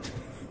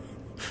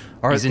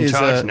 He's in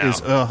charge now.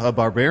 Is a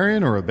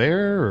barbarian or a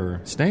bear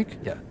or snake?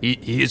 Yeah,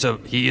 he is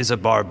a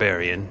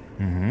barbarian.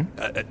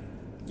 Mm-hmm.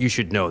 You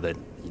should know that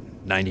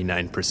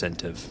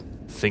 99% of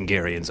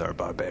Fingarians are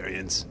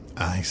barbarians.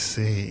 I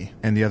see.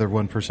 And the other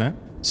 1%?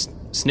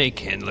 Snake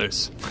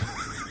handlers.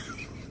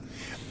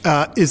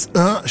 Is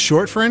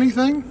short for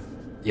anything?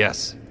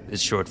 Yes,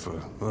 it's short for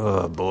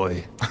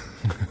boy.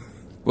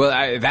 Well,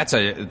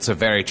 it's a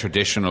very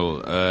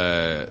traditional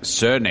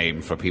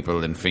surname for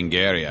people in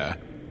Fingaria.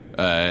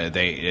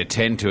 They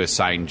tend to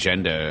assign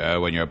gender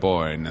when you're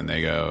born, and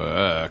they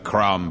go,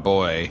 Krom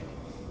boy.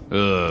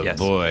 Yes.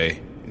 Boy.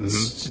 Mm-hmm.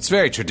 It's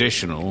very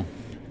traditional.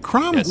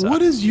 Krom, yes,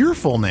 what is your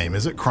full name?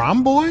 Is it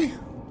Krom boy?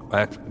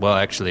 Well,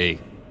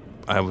 actually,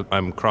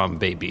 I'm Krom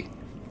baby.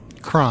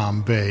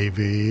 Krom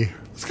baby.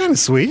 It's kind of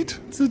sweet.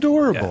 It's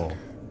adorable. Yeah.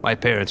 My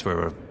parents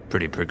were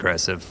pretty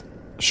progressive.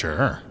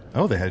 Sure.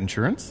 Oh, they had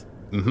insurance?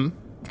 Mm-hmm.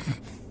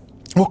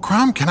 Well,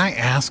 Krom, can I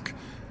ask,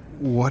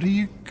 what are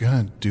you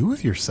going to do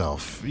with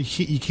yourself?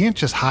 You can't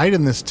just hide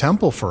in this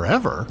temple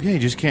forever. Yeah, you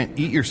just can't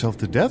eat yourself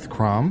to death,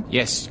 Krom.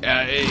 Yes,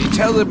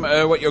 tell them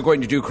what you're going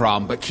to do,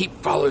 Krom, but keep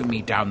following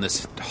me down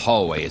this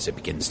hallway as it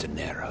begins to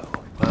narrow.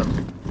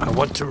 I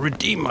want to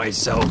redeem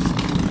myself.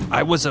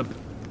 I was a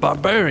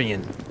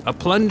barbarian, a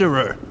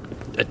plunderer,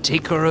 a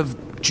taker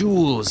of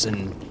jewels,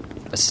 and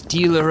a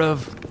stealer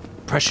of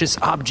precious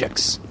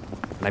objects.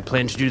 And I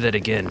plan to do that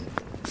again.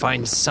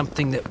 Find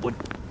something that would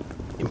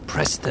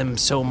impress them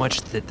so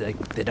much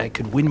that I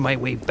could win my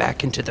way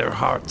back into their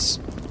hearts.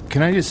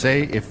 Can I just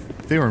say,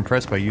 if they were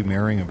impressed by you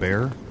marrying a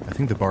bear, I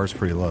think the bar's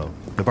pretty low.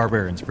 The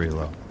barbarian's pretty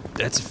low.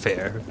 That's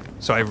fair.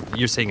 So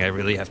you're saying I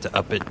really have to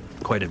up it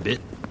quite a bit?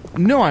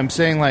 No, I'm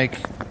saying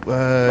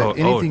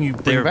anything you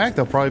bring back,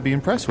 they'll probably be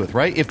impressed with,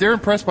 right? If they're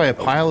impressed by a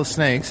pile of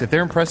snakes, if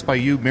they're impressed by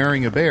you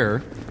marrying a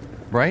bear,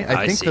 right?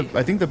 I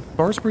think the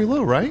bar's pretty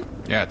low, right?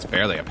 Yeah, it's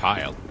barely a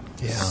pile.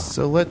 Yeah.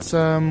 So let's,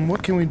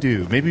 what can we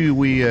do? Maybe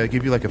we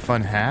give you like a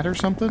fun hat or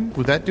something?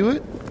 Would that do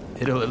it?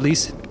 It'll at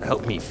least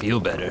help me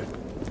feel better.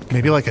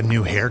 Maybe like a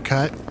new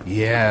haircut?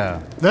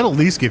 Yeah. That'll at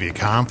least give you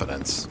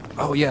confidence.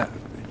 Oh, yeah.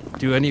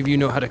 Do any of you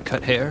know how to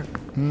cut hair?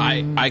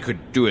 I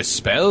could do a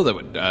spell that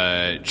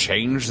would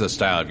change the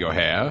style of your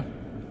hair.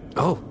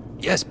 Oh,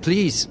 yes,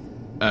 please.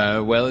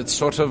 Well, it's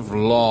sort of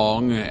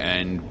long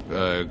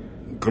and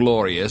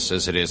glorious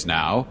as it is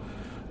now.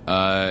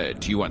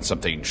 Do you want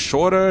something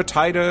shorter,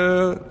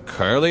 tighter,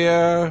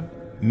 curlier?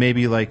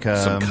 Maybe like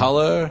some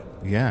color?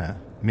 Yeah.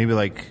 Maybe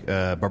like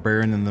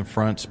barbarian in the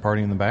front,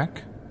 party in the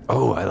back?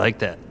 Oh, I like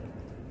that.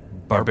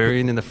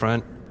 Barbarian in the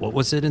front, What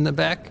was it in the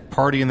back?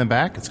 Party in the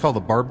back. It's called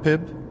the Barb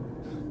Pib.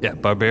 Yeah,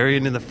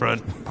 barbarian in the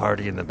front,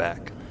 party in the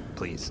back.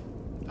 Please.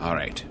 All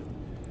right.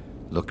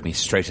 Look me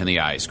straight in the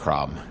eyes,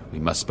 Krom. We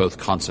must both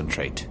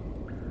concentrate.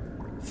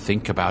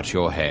 Think about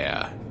your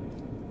hair.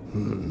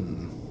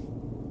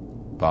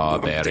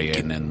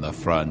 Barbarian in the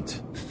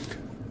front.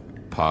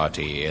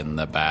 Party in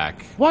the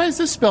back. Why is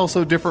this spell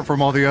so different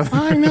from all the others?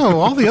 I know.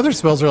 All the other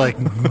spells are like...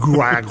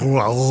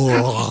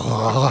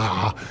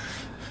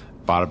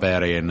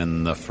 Barbarian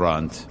in the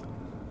front.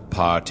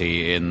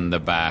 Party in the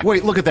back.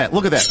 Wait, look at that.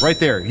 Look at that. Right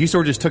there. He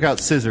sort of just took out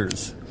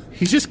scissors.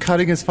 He's just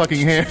cutting his fucking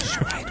hair.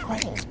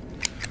 Right.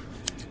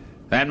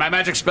 And my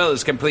magic spell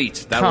is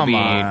complete. That will be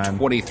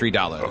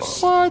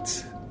 $23.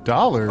 What?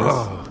 Dollars?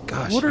 Oh,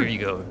 gosh. Here you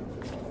go.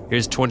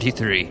 Here's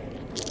 23.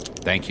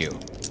 Thank you.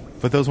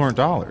 But those weren't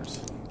dollars.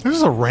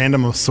 There's a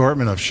random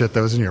assortment of shit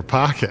that was in your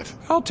pocket.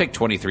 I'll take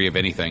 23 of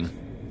anything.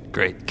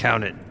 Great.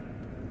 Count it.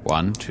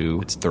 1,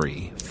 2,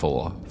 3,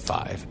 4,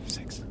 5,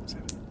 6,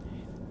 7.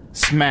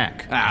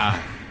 Smack.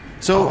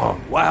 So,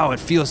 wow, it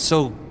feels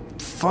so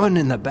fun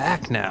in the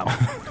back now.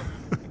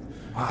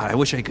 Wow, I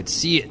wish I could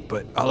see it,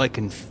 but all I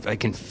can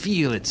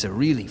feel it's a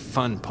really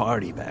fun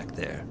party back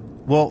there.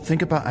 Well,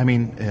 think about,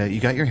 you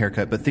got your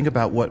haircut, but think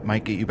about what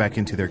might get you back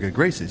into their good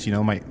graces.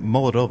 Might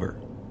mull it over.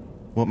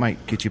 What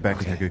might get you back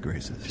in their good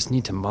graces? Just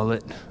need to mull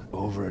it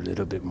over a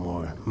little bit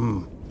more.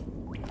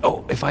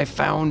 Oh, if I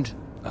found,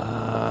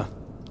 I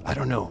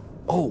don't know.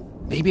 Oh,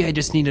 maybe I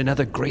just need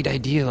another great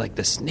idea like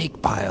the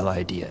snake pile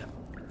idea.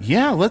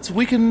 Yeah,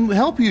 we can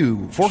help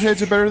you. 4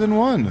 heads are better than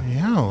one.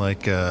 Yeah,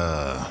 like,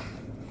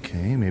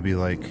 Okay, maybe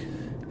like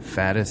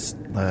fattest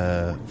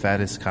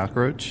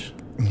cockroach.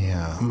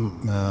 Yeah.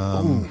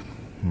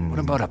 What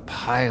about a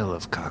pile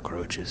of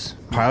cockroaches?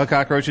 Pile of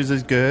cockroaches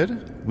is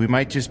good. We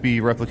might just be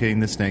replicating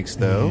the snakes,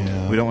 though.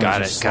 Yeah. We don't want to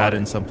just slot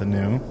in something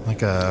new.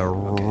 Like a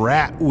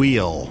rat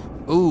wheel.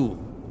 Ooh,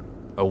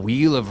 a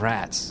wheel of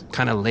rats,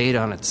 kind of laid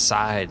on its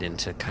side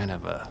into kind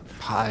of a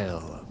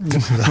pile.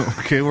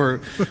 Okay, we're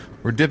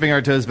dipping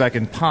our toes back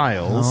in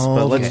piles,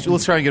 but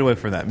let's try and get away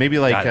from that. Maybe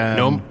like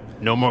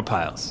no more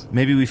piles.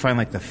 Maybe we find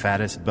like the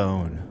fattest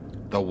bone.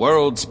 The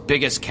world's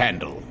biggest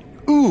candle.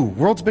 Ooh,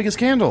 world's biggest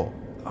candle.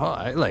 Oh,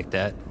 I like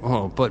that.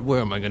 Oh, but where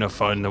am I going to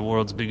find the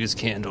world's biggest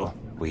candle?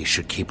 We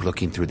should keep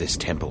looking through this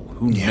temple.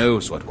 Who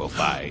knows what we'll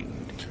find?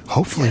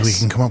 Hopefully we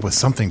can come up with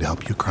something to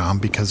help you, Krom,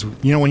 because,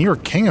 when you were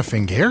king of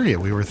Fingaria,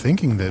 we were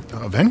thinking that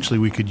eventually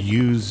we could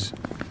use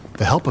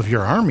the help of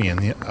your army in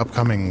the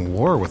upcoming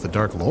war with the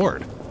Dark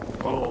Lord.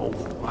 Oh,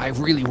 I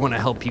really want to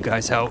help you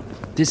guys out.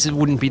 This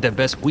wouldn't be the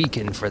best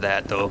weekend for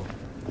that, though.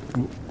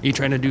 You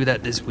trying to do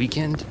that this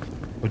weekend?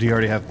 Well, do you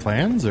already have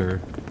plans, or...?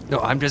 No,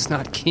 I'm just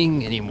not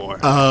king anymore.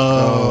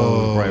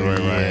 Oh, right.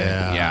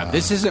 Yeah,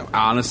 this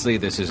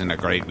isn't a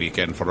great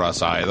weekend for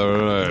us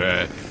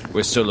either.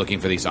 We're still looking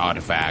for these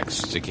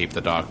artifacts to keep the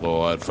Dark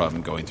Lord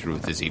from going through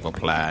with his evil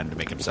plan to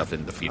make himself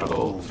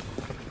undefeatable.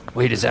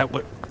 Wait, is that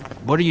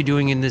what are you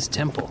doing in this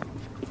temple?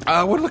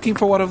 We're looking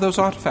for one of those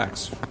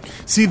artifacts.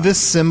 See this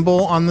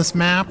symbol on this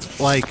map?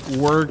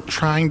 We're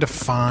trying to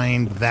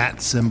find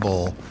that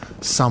symbol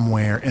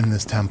somewhere in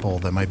this temple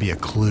that might be a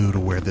clue to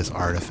where this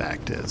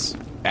artifact is.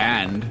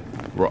 And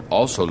we're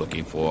also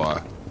looking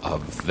for a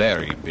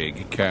very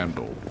big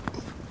candle.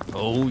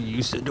 Oh,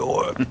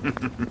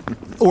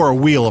 Usador. Or a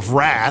wheel of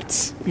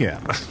rats. Yeah,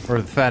 or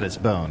the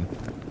fattest bone.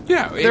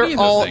 Yeah, they're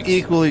all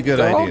equally good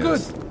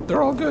ideas.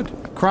 They're all good.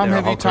 Krom,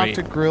 have you talked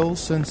to Grills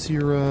since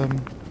your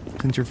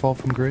fall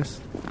from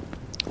grace?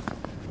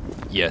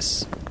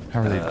 Yes.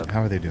 How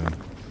are they doing?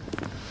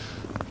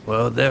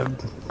 Well,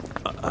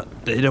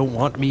 they don't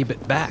want me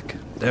back.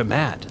 They're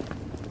mad.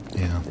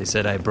 Yeah. They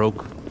said I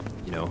broke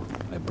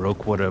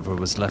whatever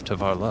was left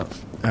of our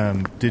love.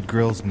 Did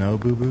Grills know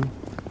Boo Boo?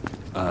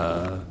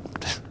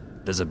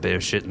 Does a bear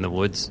shit in the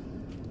woods?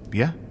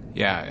 Yeah.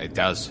 Yeah, it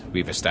does.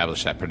 We've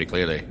established that pretty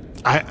clearly.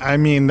 I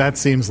mean, that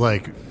seems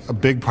like a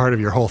big part of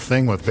your whole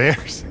thing with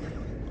bears.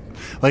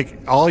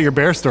 All your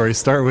bear stories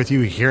start with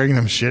you hearing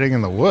them shitting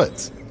in the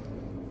woods.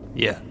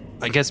 Yeah.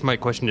 I guess my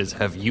question is,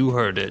 have you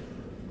heard it?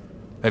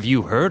 Have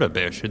you heard a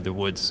bear shit in the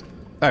woods?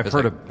 I've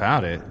heard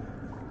about it.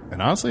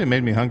 And honestly, it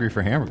made me hungry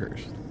for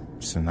hamburgers.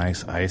 Just a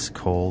nice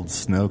ice-cold,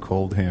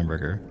 snow-cold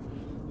hamburger.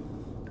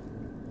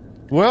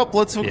 Well,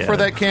 let's look for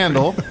that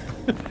candle.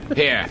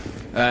 Here,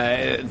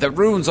 the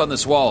runes on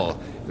this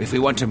wall. If we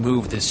want to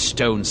move this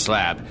stone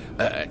slab,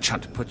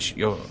 Chunt, put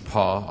your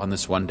paw on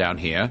this one down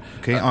here.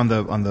 Okay, on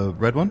the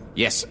red one?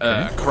 Yes,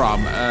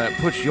 Krom,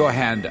 put your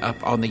hand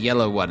up on the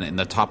yellow one in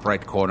the top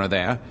right corner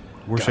there.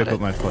 Where should I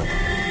put my foot?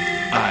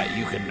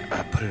 You can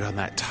put it on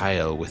that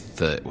tile with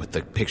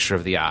the picture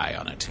of the eye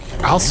on it.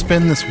 I'll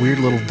spin this weird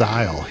little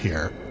dial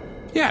here.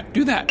 Yeah,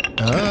 do that.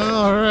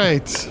 All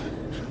right.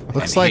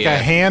 Looks like a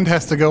hand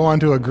has to go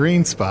onto a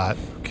green spot.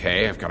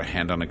 Okay, I've got a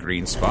hand on a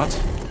green spot.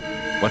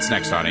 What's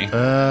next, Arnie?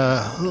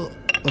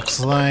 Looks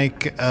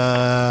like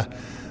a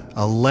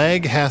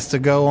leg has to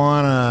go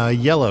on a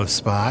yellow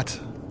spot.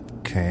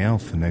 Okay, I'll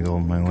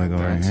finagle my leg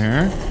over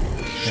here.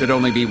 Should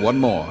only be one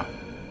more.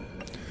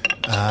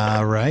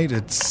 Right,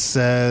 it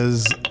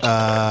says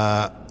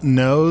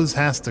nose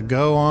has to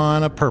go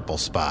on a purple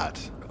spot.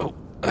 Oh,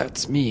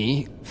 that's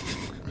me.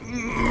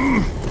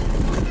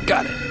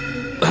 Got it.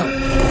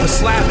 The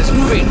slab is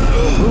moving.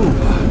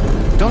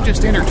 Ooh. Don't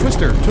just stand there.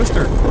 Twister.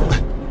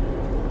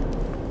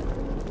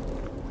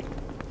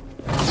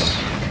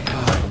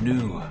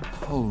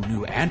 Whole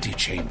new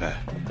antechamber.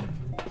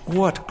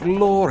 What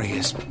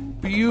glorious,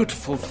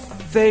 beautiful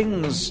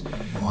things.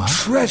 What?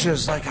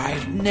 Treasures like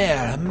I've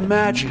never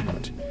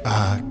imagined.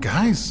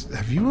 Guys,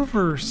 have you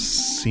ever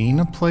seen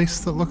a place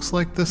that looks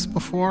like this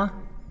before?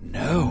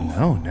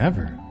 No,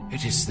 never.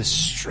 It is the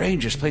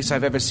strangest place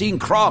I've ever seen.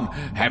 Krom,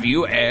 have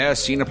you ever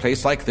seen a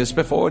place like this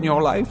before in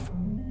your life?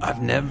 I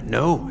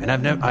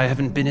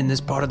haven't been in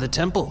this part of the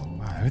temple.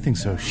 Wow,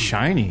 everything's so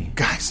shiny.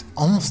 Guys,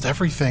 almost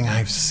everything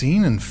I've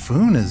seen in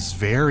Foon is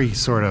very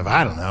sort of,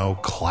 I don't know,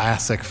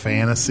 classic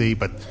fantasy,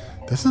 but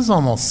this is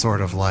almost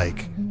sort of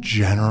like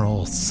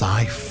general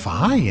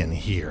sci-fi in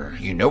here.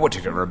 You know what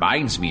it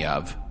reminds me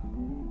of?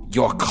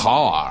 Your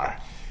car.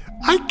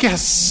 I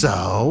guess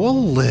so, a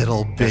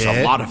little bit. There's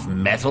a lot of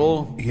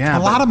metal. Yeah,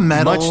 a lot of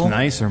metal. Much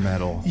nicer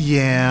metal.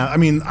 Yeah, I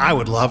mean, I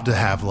would love to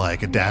have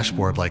like a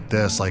dashboard like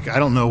this. Like, I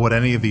don't know what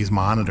any of these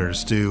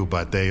monitors do,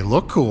 but they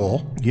look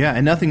cool. Yeah,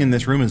 and nothing in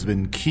this room has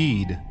been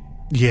keyed.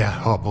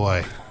 Yeah, oh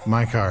boy,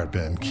 my car had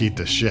been keyed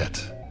to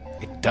shit.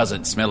 It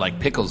doesn't smell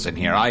like pickles in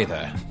here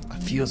either.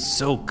 It feels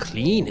so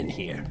clean in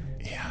here.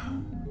 Yeah.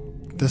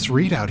 This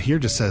readout here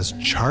just says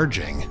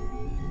charging.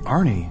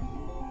 Arnie,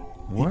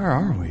 where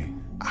are we?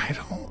 I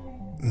don't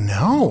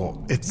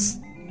know.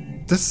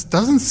 This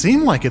doesn't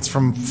seem like it's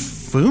from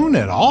Foon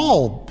at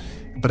all,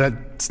 but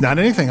it's not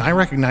anything I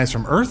recognize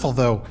from Earth,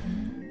 although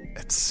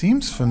it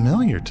seems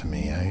familiar to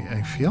me.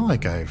 I feel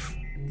like I've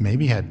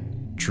maybe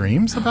had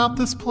dreams about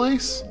this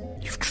place.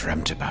 You've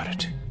dreamt about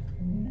it.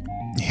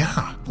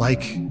 Yeah,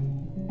 like,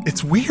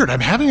 it's weird. I'm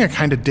having a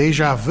kind of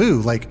deja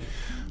vu. Like,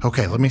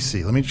 okay, let me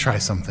see. Let me try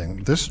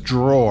something. This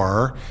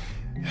drawer.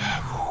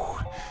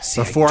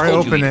 See, before I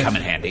open it, come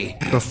in handy.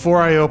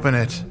 Before I open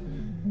it,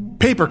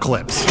 paper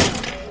clips.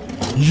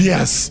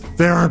 Yes,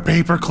 there are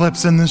paper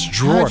clips in this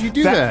drawer. How'd you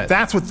do that?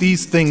 That's what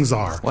these things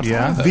are. What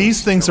are those?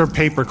 These things are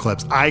paper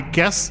clips. I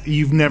guess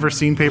you've never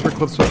seen paper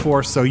clips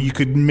before, so you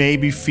could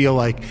maybe feel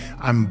like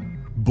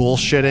I'm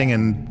bullshitting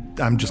and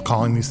I'm just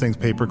calling these things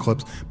paper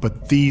clips,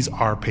 but these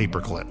are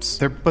paper clips.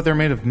 But they're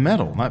made of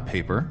metal, not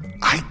paper.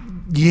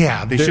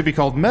 Yeah, they should be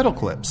called metal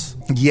clips.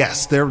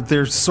 Yes,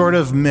 they're sort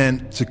of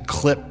meant to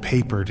clip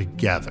paper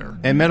together.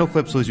 And Metal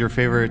Clips was your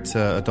favorite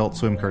Adult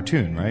Swim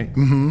cartoon, right?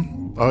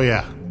 Mm-hmm. Oh,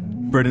 yeah.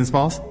 Brendan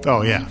Smalls?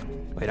 Oh, yeah.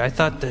 Wait, I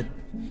thought that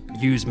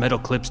you used metal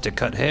clips to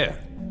cut hair.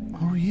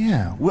 Oh,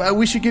 yeah. Well,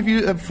 we should give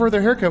you a further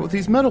haircut with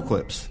these metal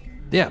clips.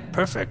 Yeah,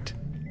 perfect.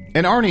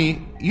 And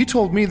Arnie, you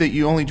told me that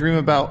you only dream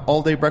about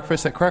all-day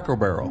breakfast at Cracker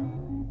Barrel.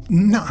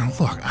 No,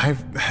 look,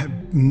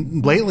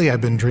 lately I've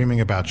been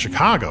dreaming about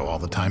Chicago all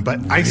the time, but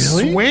really? I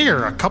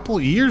swear a couple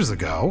of years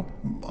ago,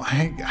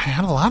 I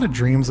had a lot of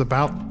dreams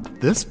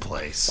about this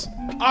place.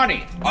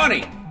 Arnie,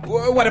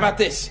 what about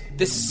this?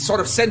 This sort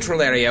of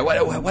central area.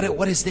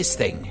 What is this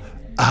thing?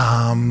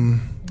 I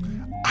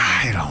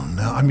don't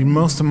know. I mean,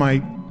 most of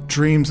my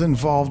dreams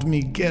involved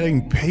me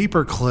getting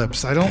paper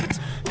clips. I don't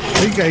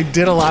think I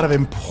did a lot of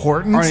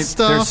important Arnie,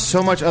 stuff. There's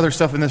so much other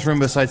stuff in this room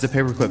besides the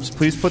paper clips.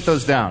 Please put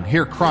those down.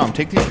 Here, Krom,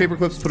 take these paper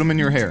clips, put them in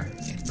your hair.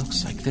 It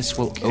looks like this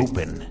will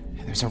open.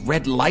 There's a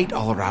red light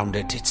all around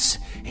it.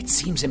 It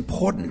seems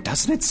important.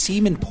 Doesn't it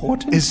seem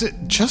important? Is it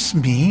just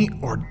me,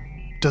 or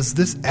does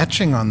this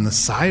etching on the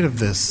side of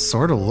this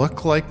sort of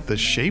look like the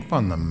shape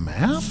on the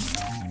map?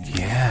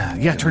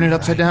 Yeah, turn it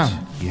upside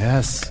down.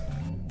 Yes,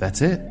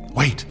 that's it.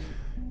 Wait,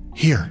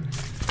 here.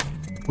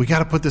 We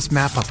gotta put this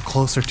map up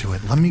closer to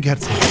it. Let me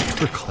get some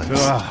paper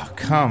clips. Ugh,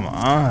 come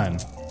on.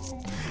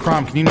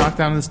 Krom, can you knock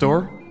down this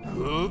door?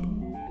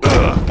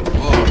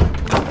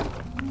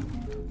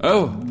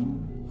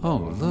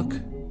 Oh, look.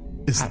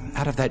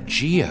 Out of that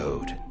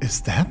geode.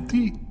 Is that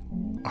the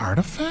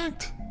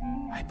artifact?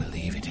 I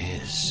believe it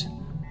is.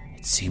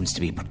 It seems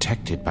to be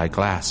protected by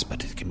glass,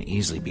 but it can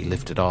easily be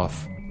lifted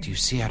off. Do you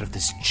see out of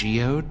this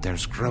geode,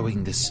 there's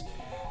growing this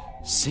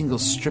single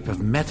strip of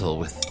metal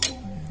with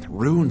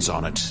runes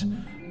on it.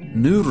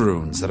 New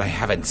runes that I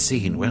haven't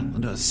seen. Well,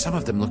 no, some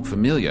of them look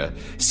familiar,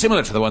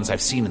 similar to the ones I've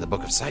seen in the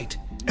Book of Sight.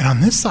 And on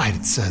this side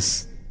it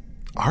says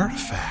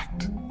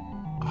artifact.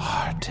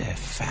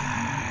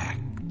 Artifact.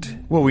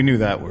 Well, we knew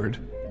that word.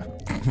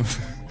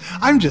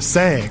 I'm just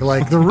saying,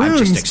 like, the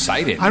runes... I'm just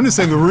excited. I'm just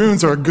saying the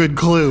runes are a good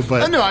clue,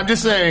 but... No, I'm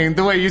just saying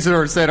the way you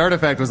sort of said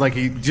artifact was like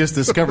he just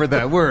discovered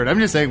that word. I'm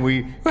just saying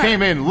we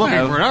came in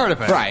looking for an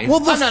artifact. Right. Well,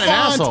 the I'm not an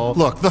asshole.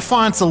 Look, the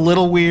font's a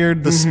little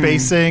weird. The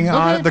spacing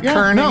on it, the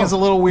kerning is a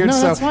little weird.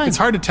 So it's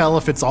hard to tell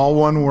if it's all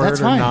one word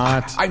or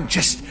not. I'm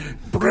just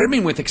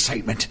brimming with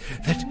excitement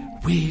that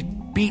we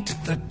beat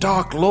the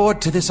Dark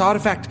Lord to this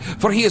artifact,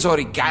 for he has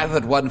already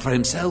gathered one for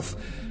himself.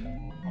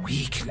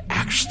 We can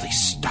actually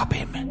stop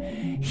him.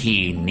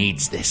 He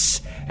needs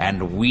this,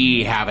 and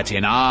we have it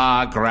in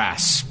our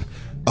grasp.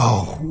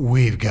 Oh,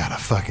 we've got to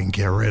fucking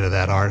get rid of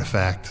that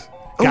artifact.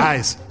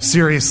 Guys,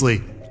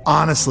 seriously,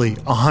 honestly,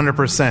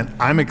 100%.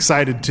 I'm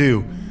excited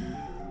too.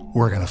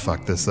 We're gonna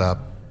fuck this up.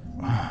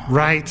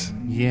 Right?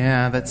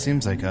 Yeah, that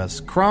seems like us.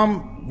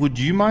 Krom, would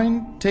you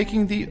mind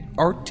taking the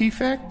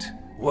artifact?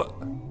 What?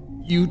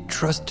 You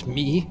trust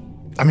me?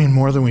 I mean,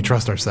 more than we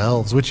trust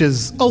ourselves, which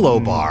is a low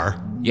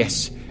bar.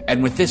 Yes,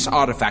 and with this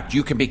artifact,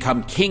 you can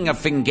become King of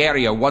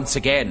Fingaria once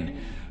again.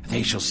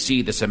 They shall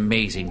see this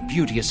amazing,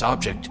 beauteous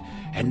object,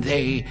 and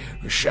they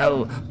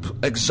shall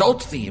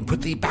exalt thee and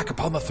put thee back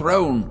upon the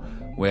throne,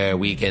 where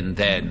we can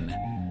then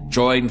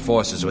join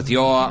forces with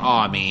your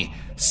army,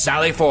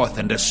 sally forth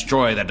and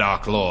destroy the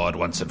Dark Lord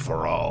once and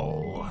for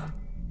all.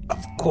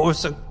 Of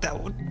course,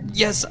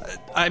 yes,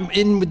 I'm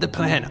in with the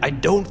plan. I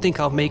don't think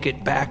I'll make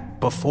it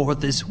back before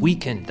this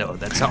weekend, though.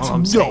 That's all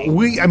I'm saying.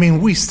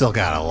 We still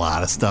got a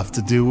lot of stuff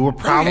to do. We're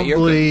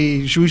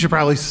we should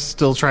probably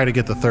still try to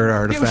get the third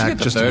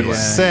artifact just to be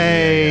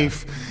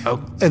safe. Yeah.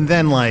 Oh. And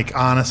then,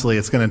 honestly,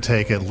 it's going to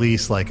take at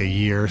least a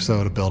year or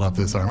so to build up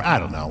this army. I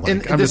don't know.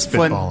 I'm just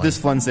spitballing. This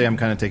Flens day, I'm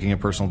kind of taking a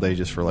personal day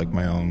just for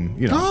my own,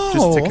 just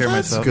to take care of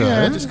myself. Good.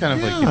 Yeah, just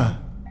kind of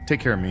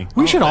take care of me.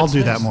 We should all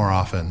do that more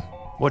often.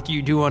 What do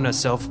you do on a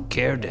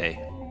self-care day?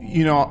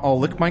 I'll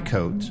lick my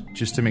coat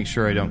just to make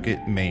sure I don't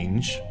get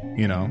mange,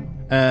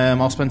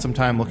 I'll spend some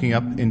time looking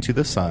up into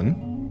the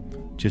sun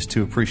just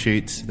to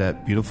appreciate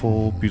that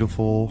beautiful,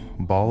 beautiful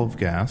ball of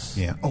gas.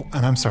 Yeah. Oh,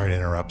 and I'm sorry to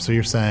interrupt. So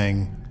you're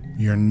saying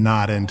you're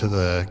not into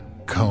the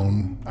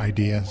cone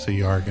idea, so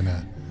you are going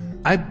to...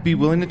 I'd be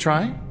willing to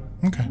try.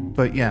 Okay.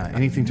 But yeah,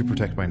 anything to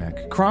protect my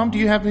neck. Krom, do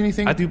you have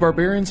anything? Do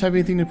barbarians have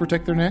anything to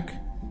protect their neck?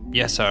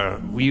 Yes,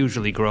 we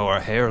usually grow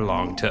our hair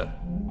long to...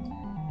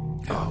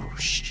 Oh,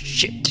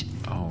 shit.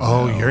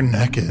 Oh, no. Your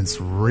neck is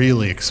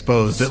really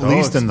exposed, at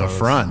least in the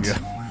front. Yeah.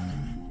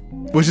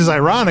 Which is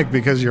ironic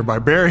because you're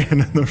barbarian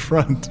in the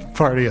front,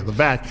 party at the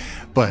back.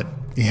 But,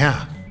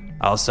 yeah.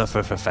 I'll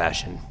suffer for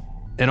fashion.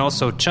 And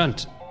also,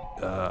 Chunt,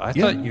 I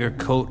thought your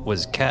coat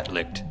was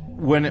cat-licked.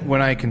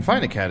 When I can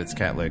find a cat, it's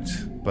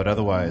cat-licked. But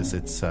otherwise,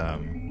 it's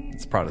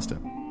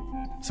Protestant.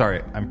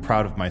 Sorry, I'm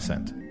proud of my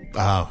scent.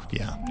 Oh,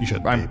 yeah. You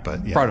should be,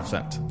 but yeah. Proud of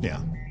scent. Yeah.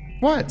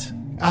 What?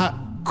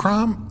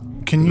 Krom...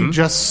 Can you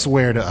just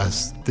swear to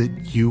us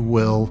that you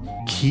will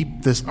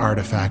keep this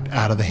artifact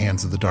out of the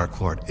hands of the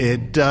Dark Lord?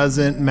 It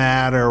doesn't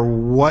matter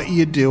what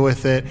you do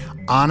with it.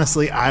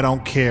 Honestly, I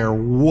don't care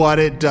what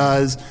it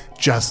does,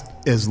 just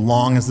as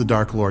long as the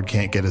Dark Lord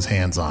can't get his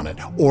hands on it.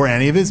 Or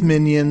any of his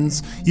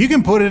minions. You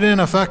can put it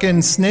in a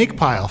fucking snake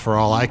pile for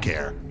all I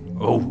care.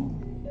 Oh,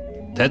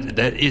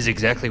 that is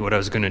exactly what I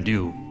was going to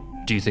do.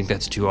 Do you think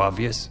that's too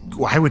obvious?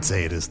 I would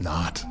say it is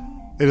not.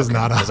 It is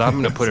not obvious. Because I'm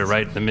going to put it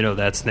right in the middle of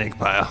that snake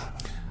pile.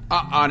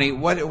 Arnie,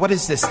 what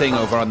is this thing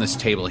over on this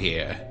table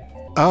here?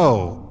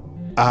 Oh,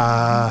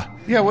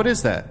 yeah, what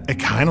is that? It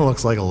kind of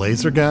looks like a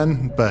laser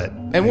gun, but...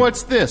 And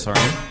what's this,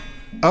 Arnie?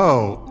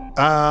 Oh,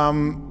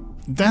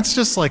 that's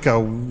just like a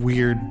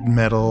weird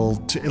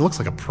metal... it looks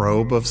like a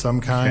probe of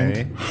some kind.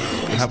 Okay.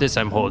 What's this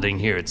I'm holding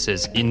here? It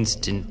says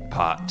Instant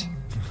Pot.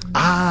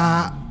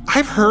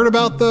 I've heard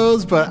about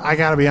those, but I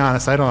gotta be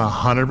honest, I don't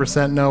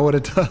 100% know what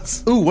it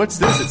does. Ooh, what's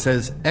this? It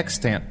says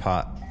Extant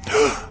Pot.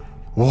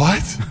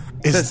 What?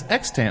 It says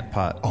Extant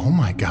Pot. Oh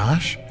my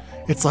gosh.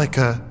 It's like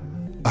a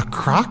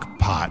crock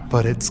pot,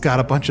 but it's got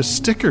a bunch of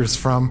stickers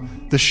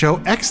from the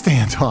show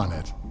Extant on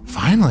it.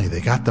 Finally,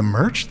 they got the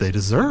merch they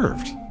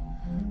deserved.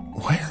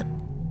 Where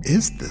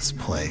is this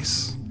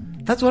place?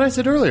 That's what I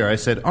said earlier. I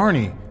said,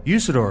 Arnie,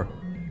 Usador,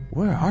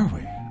 where are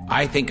we?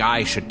 I think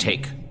I should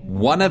take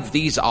one of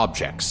these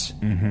objects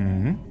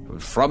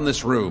from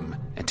this room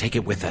and take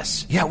it with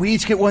us. Yeah, we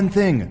each get one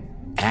thing.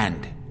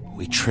 And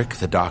we trick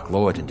the Dark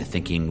Lord into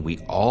thinking we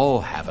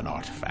all have an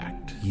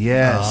artifact.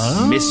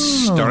 Yes.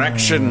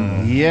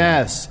 Misdirection.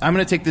 Yes. I'm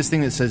going to take this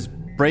thing that says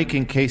break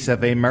in case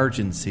of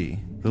emergency.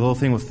 The little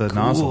thing with the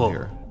nozzle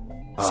here.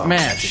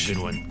 Smash. That's a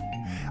good one.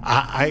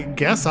 I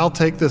guess I'll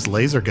take this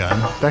laser gun.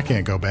 That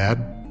can't go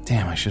bad.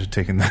 Damn, I should have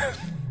taken that.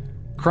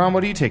 Krom,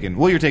 what are you taking?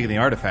 Well, you're taking the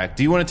artifact.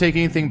 Do you want to take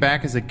anything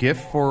back as a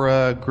gift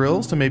for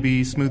Grills to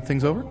maybe smooth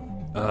things over?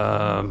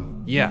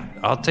 Yeah,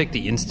 I'll take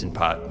the Instant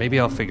Pot. Maybe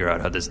I'll figure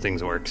out how this thing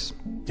works.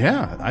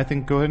 Yeah, I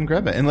think go ahead and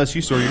grab it. Unless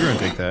you're going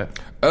to take that.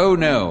 Oh,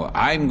 no,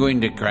 I'm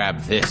going to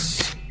grab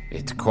this.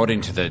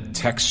 According to the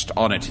text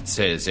on it, it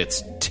says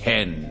it's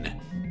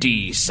 10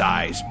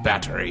 D-size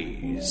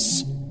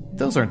batteries.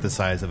 Those aren't the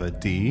size of a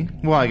D.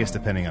 Well, I guess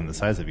depending on the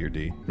size of your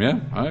D. Yeah,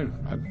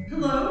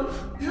 Hello?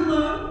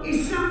 Hello?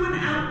 Is someone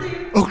out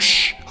there? Oh,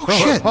 shh. Oh,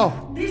 shit.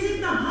 Oh. This is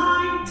the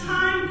High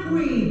Time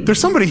Queen. There's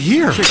somebody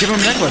here. Shit, give him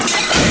a necklace.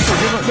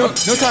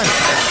 No time.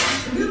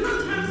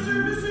 Numerous time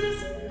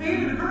services? I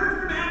haven't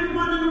heard from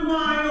anyone in a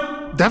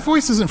while. That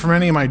voice isn't from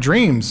any of my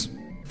dreams,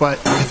 but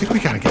I think we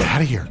gotta get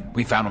out of here.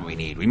 We found what we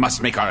need. We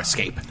must make our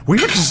escape. We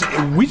just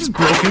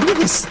broke into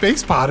this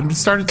space pod and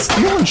started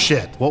stealing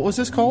shit. What was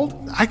this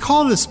called? I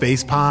call it a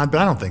space pod, but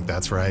I don't think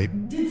that's right.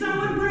 Did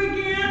someone break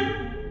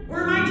in?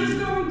 Or am I just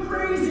going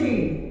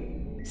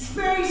crazy?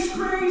 Space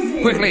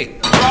crazy. Quickly,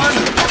 run!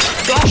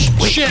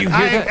 gosh, shit! you hear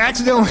I that?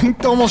 accidentally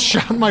almost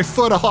shot my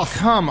foot off.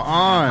 Come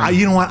on.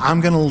 You know what?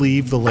 I'm going to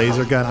leave the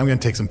laser gun. I'm going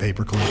to take some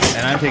paper clips.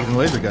 And I'm taking the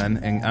laser gun,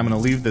 and I'm going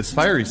to leave this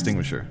fire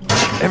extinguisher.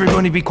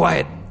 Everybody be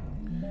quiet.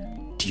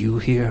 Do you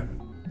hear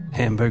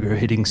hamburger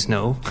hitting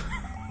snow?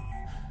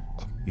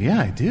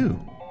 Yeah, I do.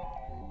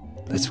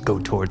 Let's go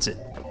towards it.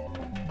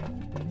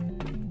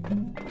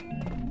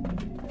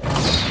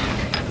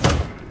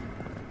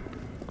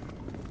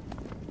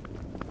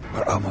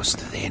 We're almost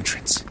to the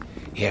entrance.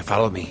 Here,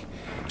 follow me.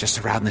 Just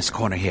around this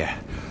corner here.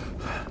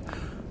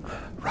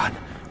 Run.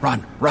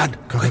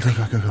 Go.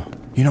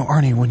 You know,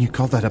 Arnie, when you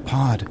called that a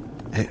pod,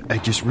 I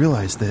just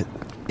realized that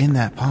in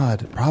that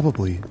pod,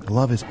 probably,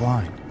 love is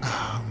blind.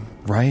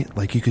 Right?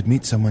 Like you could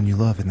meet someone you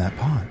love in that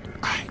pod.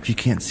 If you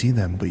can't see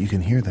them, but you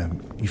can hear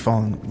them, you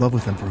fall in love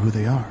with them for who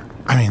they are.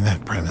 I mean,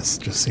 that premise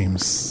just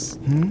seems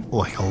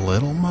like a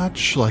little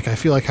much. Like, I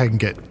feel like I can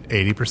get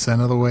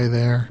 80% of the way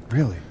there.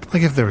 Really?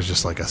 Like, if there was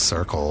just like a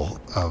circle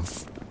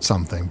of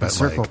something, but A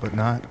circle, like, but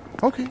not.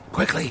 Okay.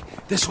 Quickly,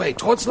 this way,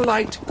 towards the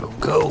light.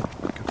 Go.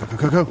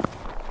 Go.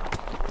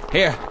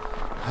 Here.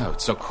 Oh,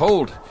 it's so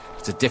cold.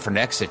 It's a different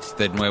exit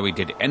than where we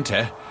did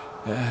enter.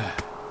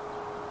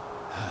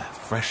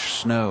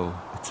 Fresh snow.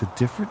 It's a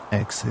different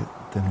exit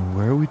than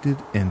where we did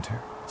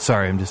enter.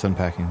 Sorry, I'm just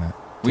unpacking that.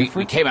 We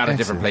came out a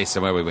different place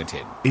than where we went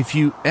in. If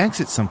you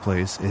exit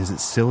someplace, is it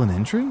still an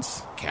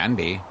entrance? Can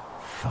be.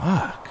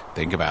 Fuck.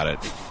 Think about it.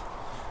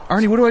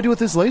 Arnie, what do I do with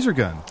this laser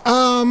gun?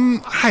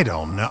 I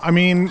don't know. I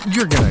mean,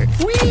 you're gonna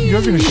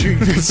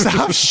shoot.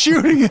 Stop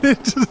shooting it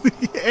into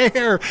the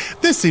air.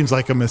 This seems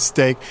like a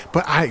mistake,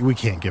 but we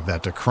can't give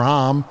that to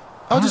Krom.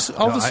 I'll just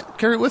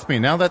carry it with me.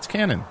 Now that's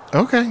canon.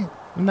 Okay.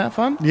 Isn't that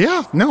fun?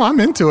 Yeah. No, I'm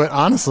into it.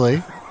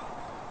 Honestly,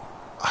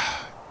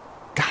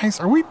 guys,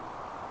 are we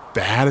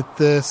bad at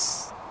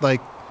this?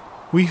 Like,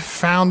 we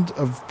found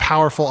a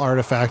powerful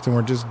artifact and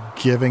we're just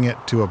giving it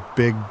to a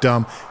big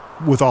dumb.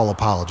 With all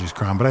apologies,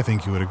 Krom, but I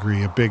think you would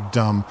agree, a big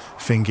dumb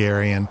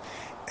Fingarian.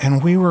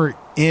 And we were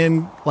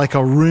in like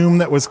a room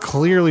that was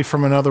clearly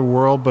from another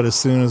world, but as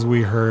soon as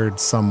we heard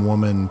some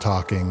woman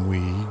talking,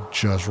 we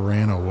just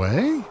ran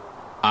away?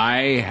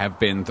 I have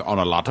been on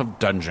a lot of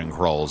dungeon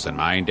crawls in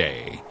my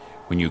day.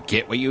 When you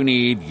get what you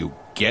need, you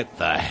get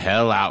the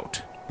hell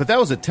out. But that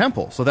was a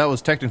temple, so that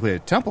was technically a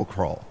temple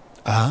crawl.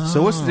 Oh.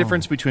 So what's the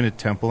difference between a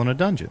temple and a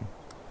dungeon?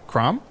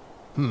 Krom?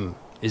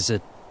 Is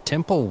a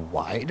temple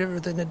wider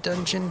than a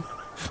dungeon?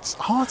 It's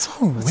all It's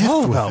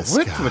all about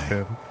width with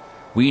him.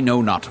 We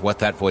know not what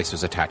that voice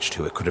was attached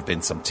to. It could have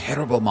been some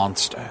terrible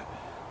monster.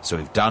 So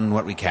we've done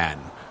what we can.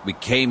 We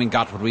came and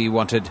got what we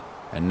wanted,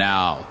 and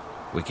now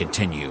we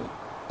continue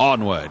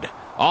onward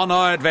on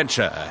our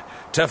adventure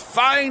to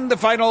find the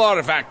final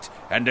artifact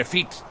and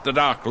defeat the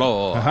Dark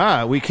Lord.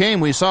 Aha, we came,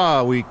 we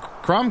saw, we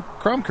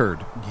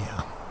cromcurred.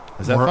 Yeah.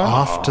 Is that We're fun?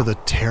 off to the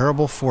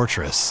terrible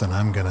fortress, and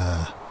I'm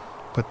gonna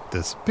put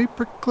this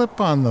paper clip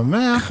on the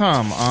map.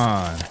 Come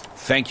on.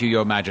 Thank you,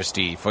 Your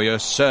Majesty, for your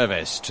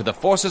service to the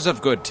forces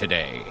of good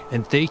today.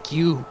 And thank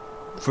you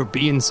for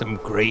being some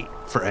great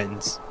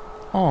friends.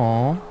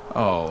 Aww.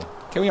 Oh,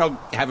 can we all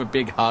have a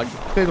big hug?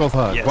 Big old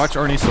hug. Yes. Watch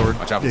Arnie's sword.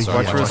 Watch out for the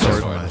sword. Watch for his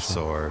sword. My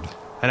sword.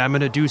 And I'm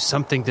going to do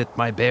something that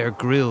my bear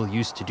Grill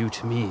used to do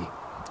to me.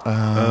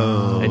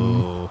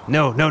 Oh.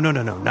 No,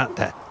 not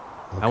that.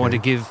 I want to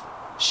give...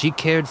 She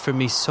cared for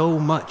me so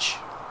much,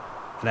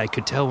 and I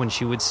could tell when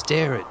she would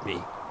stare at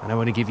me. And I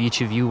want to give each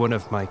of you one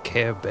of my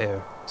Care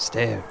Bear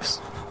stares.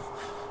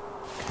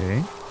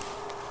 Okay.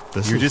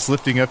 You're just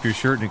lifting up your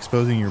shirt and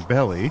exposing your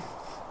belly.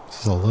 This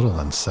is a little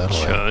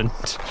unsettling.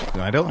 Chunt.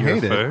 I don't You're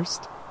hate it.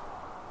 first.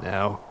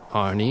 Now,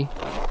 Arnie.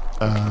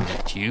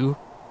 And you.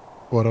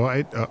 What do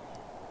I...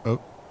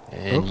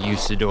 And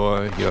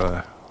Usador,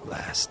 you're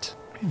last.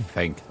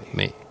 Thank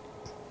thee.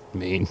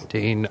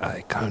 Maintain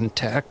eye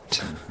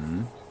contact.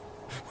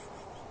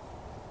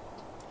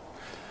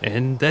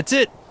 And that's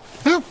it.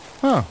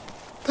 Oh.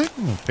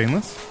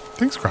 Painless.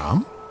 Thanks,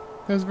 Krom.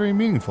 That was very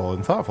meaningful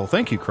and thoughtful.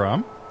 Thank you,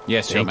 Krom.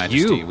 Yes, Your Thank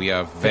Majesty, you. we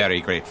are very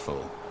grateful.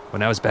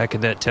 When I was back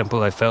in that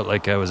temple, I felt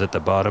like I was at the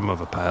bottom of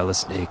a pile of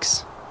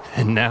snakes.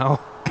 And now,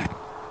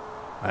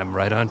 I'm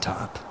right on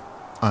top.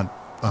 On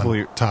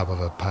top of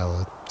a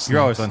pile of snakes. You're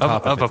always on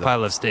top of of a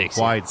pile of steaks.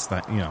 Wide,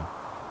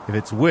 if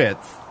it's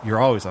width, you're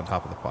always on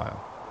top of the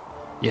pile.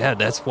 Yeah,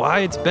 that's why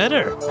it's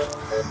better.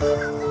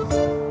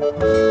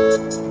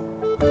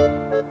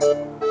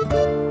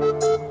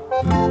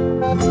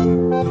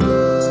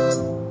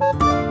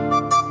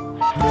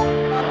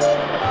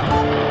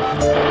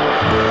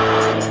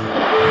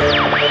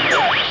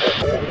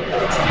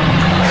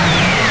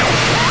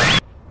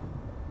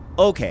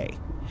 Okay,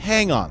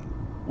 hang on.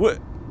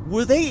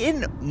 Were they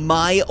in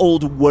my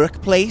old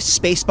workplace,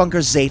 Space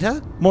Bunker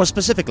Zeta? More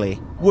specifically,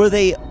 were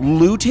they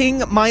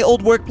looting my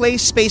old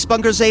workplace, Space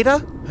Bunker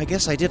Zeta? I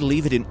guess I did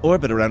leave it in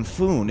orbit around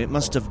Foon. It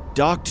must have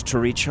docked to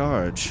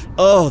recharge.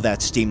 Oh,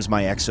 that steams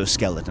my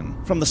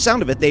exoskeleton. From the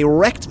sound of it, they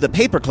wrecked the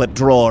paperclip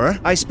drawer.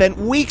 I spent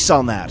weeks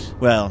on that.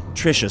 Well,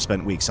 Trisha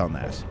spent weeks on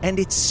that. And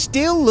it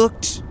still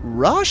looked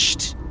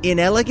rushed?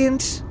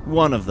 Inelegant?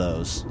 One of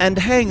those. And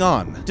hang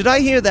on. Did I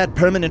hear that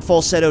permanent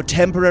falsetto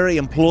temporary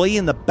employee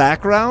in the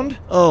background?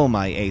 Oh,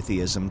 my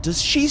atheism. Does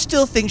she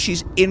still think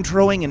she's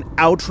introing and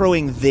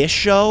outroing this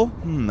show?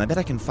 I bet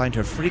I can find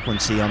her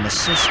frequency on the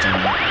system.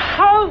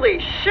 Holy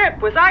shit,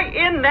 was I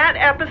in that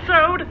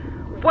episode?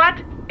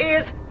 What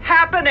is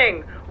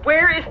happening?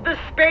 Where is the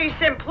Space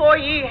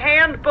Employee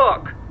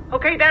Handbook?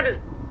 Okay, that has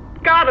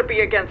gotta be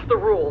against the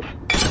rules.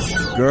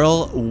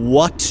 Girl,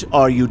 what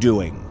are you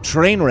doing?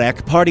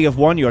 Trainwreck, party of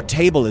one, your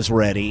table is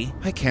ready.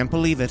 I can't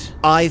believe it.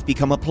 I've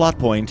become a plot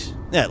point.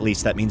 At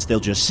least that means they'll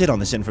just sit on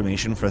this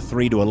information for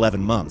 3 to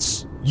 11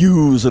 months.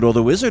 Yuzuru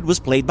the Wizard was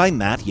played by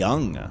Matt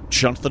Young.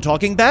 Chunt the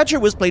Talking Badger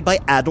was played by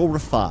Adol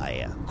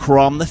Rafai.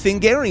 Krom the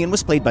Fingarian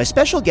was played by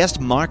special guest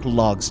Mark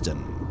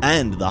Logston.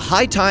 And the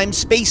High Time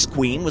Space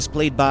Queen was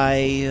played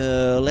by,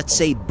 let's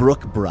say,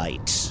 Brooke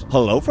Bright.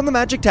 Hello from the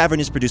Magic Tavern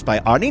is produced by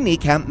Arnie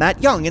Niekamp,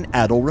 Matt Young, and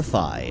Adol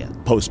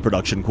Rafai.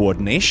 Post-production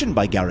coordination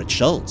by Garrett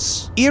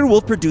Schultz.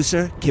 Earwolf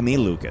producer Kimmy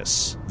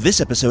Lucas. This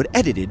episode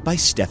edited by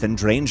Stefan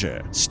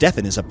Dranger.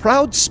 Stefan is a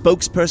proud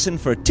spokesperson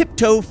for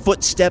Tiptoe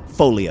Footstep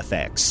Foley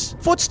Effects.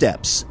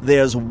 Footsteps.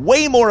 There's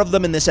way more of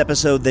them in this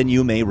episode than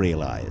you may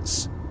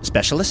realize.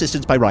 Special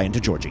assistance by Ryan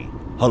DeGiorgi.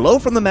 Hello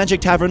from the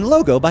Magic Tavern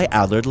logo by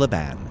Allard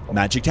Laban.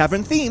 Magic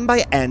Tavern theme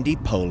by Andy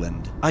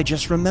Poland. I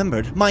just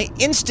remembered. My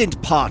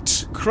Instant Pot!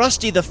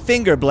 Krusty the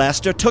Finger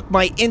Blaster took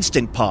my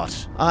Instant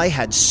Pot. I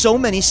had so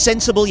many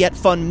sensible yet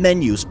fun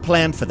menus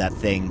planned for that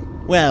thing.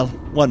 Well,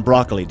 one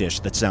broccoli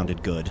dish that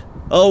sounded good.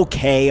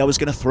 Okay, I was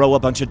gonna throw a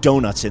bunch of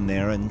donuts in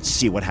there and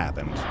see what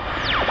happened.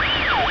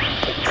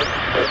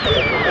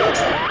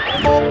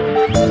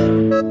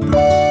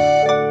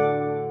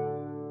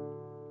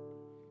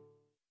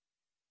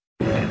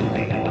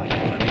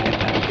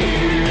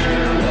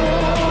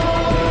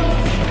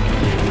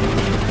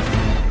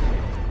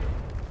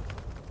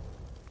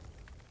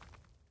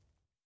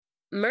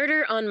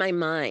 Murder on My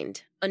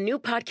Mind, a new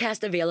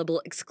podcast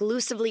available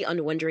exclusively on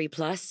Wondery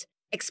Plus,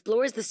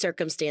 explores the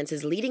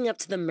circumstances leading up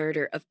to the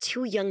murder of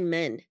 2 young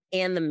men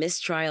and the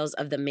mistrials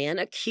of the man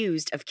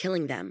accused of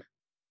killing them.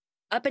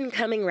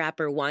 Up-and-coming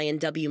rapper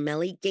YNW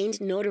Melly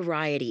gained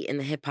notoriety in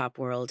the hip-hop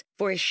world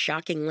for his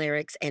shocking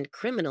lyrics and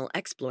criminal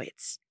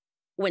exploits.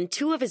 When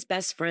 2 of his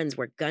best friends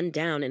were gunned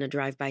down in a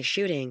drive-by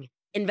shooting,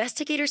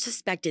 investigators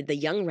suspected the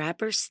young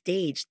rapper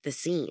staged the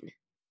scene.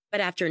 But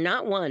after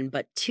not 1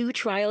 but 2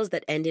 trials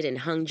that ended in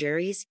hung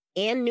juries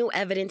and new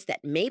evidence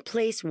that may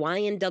place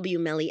YNW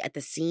Melly at the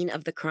scene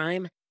of the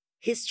crime,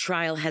 his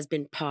trial has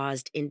been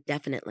paused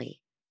indefinitely.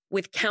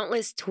 With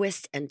countless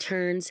twists and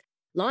turns,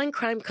 Law and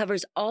Crime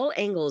covers all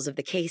angles of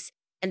the case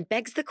and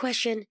begs the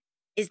question,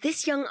 is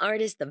this young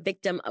artist the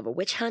victim of a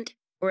witch hunt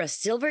or a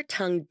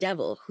silver-tongued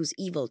devil who's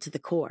evil to the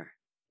core?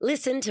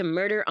 Listen to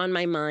Murder on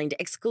My Mind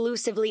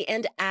exclusively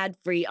and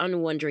ad-free on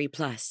Wondery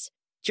Plus.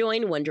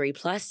 Join Wondery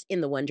Plus in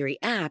the Wondery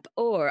app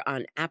or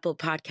on Apple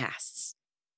Podcasts.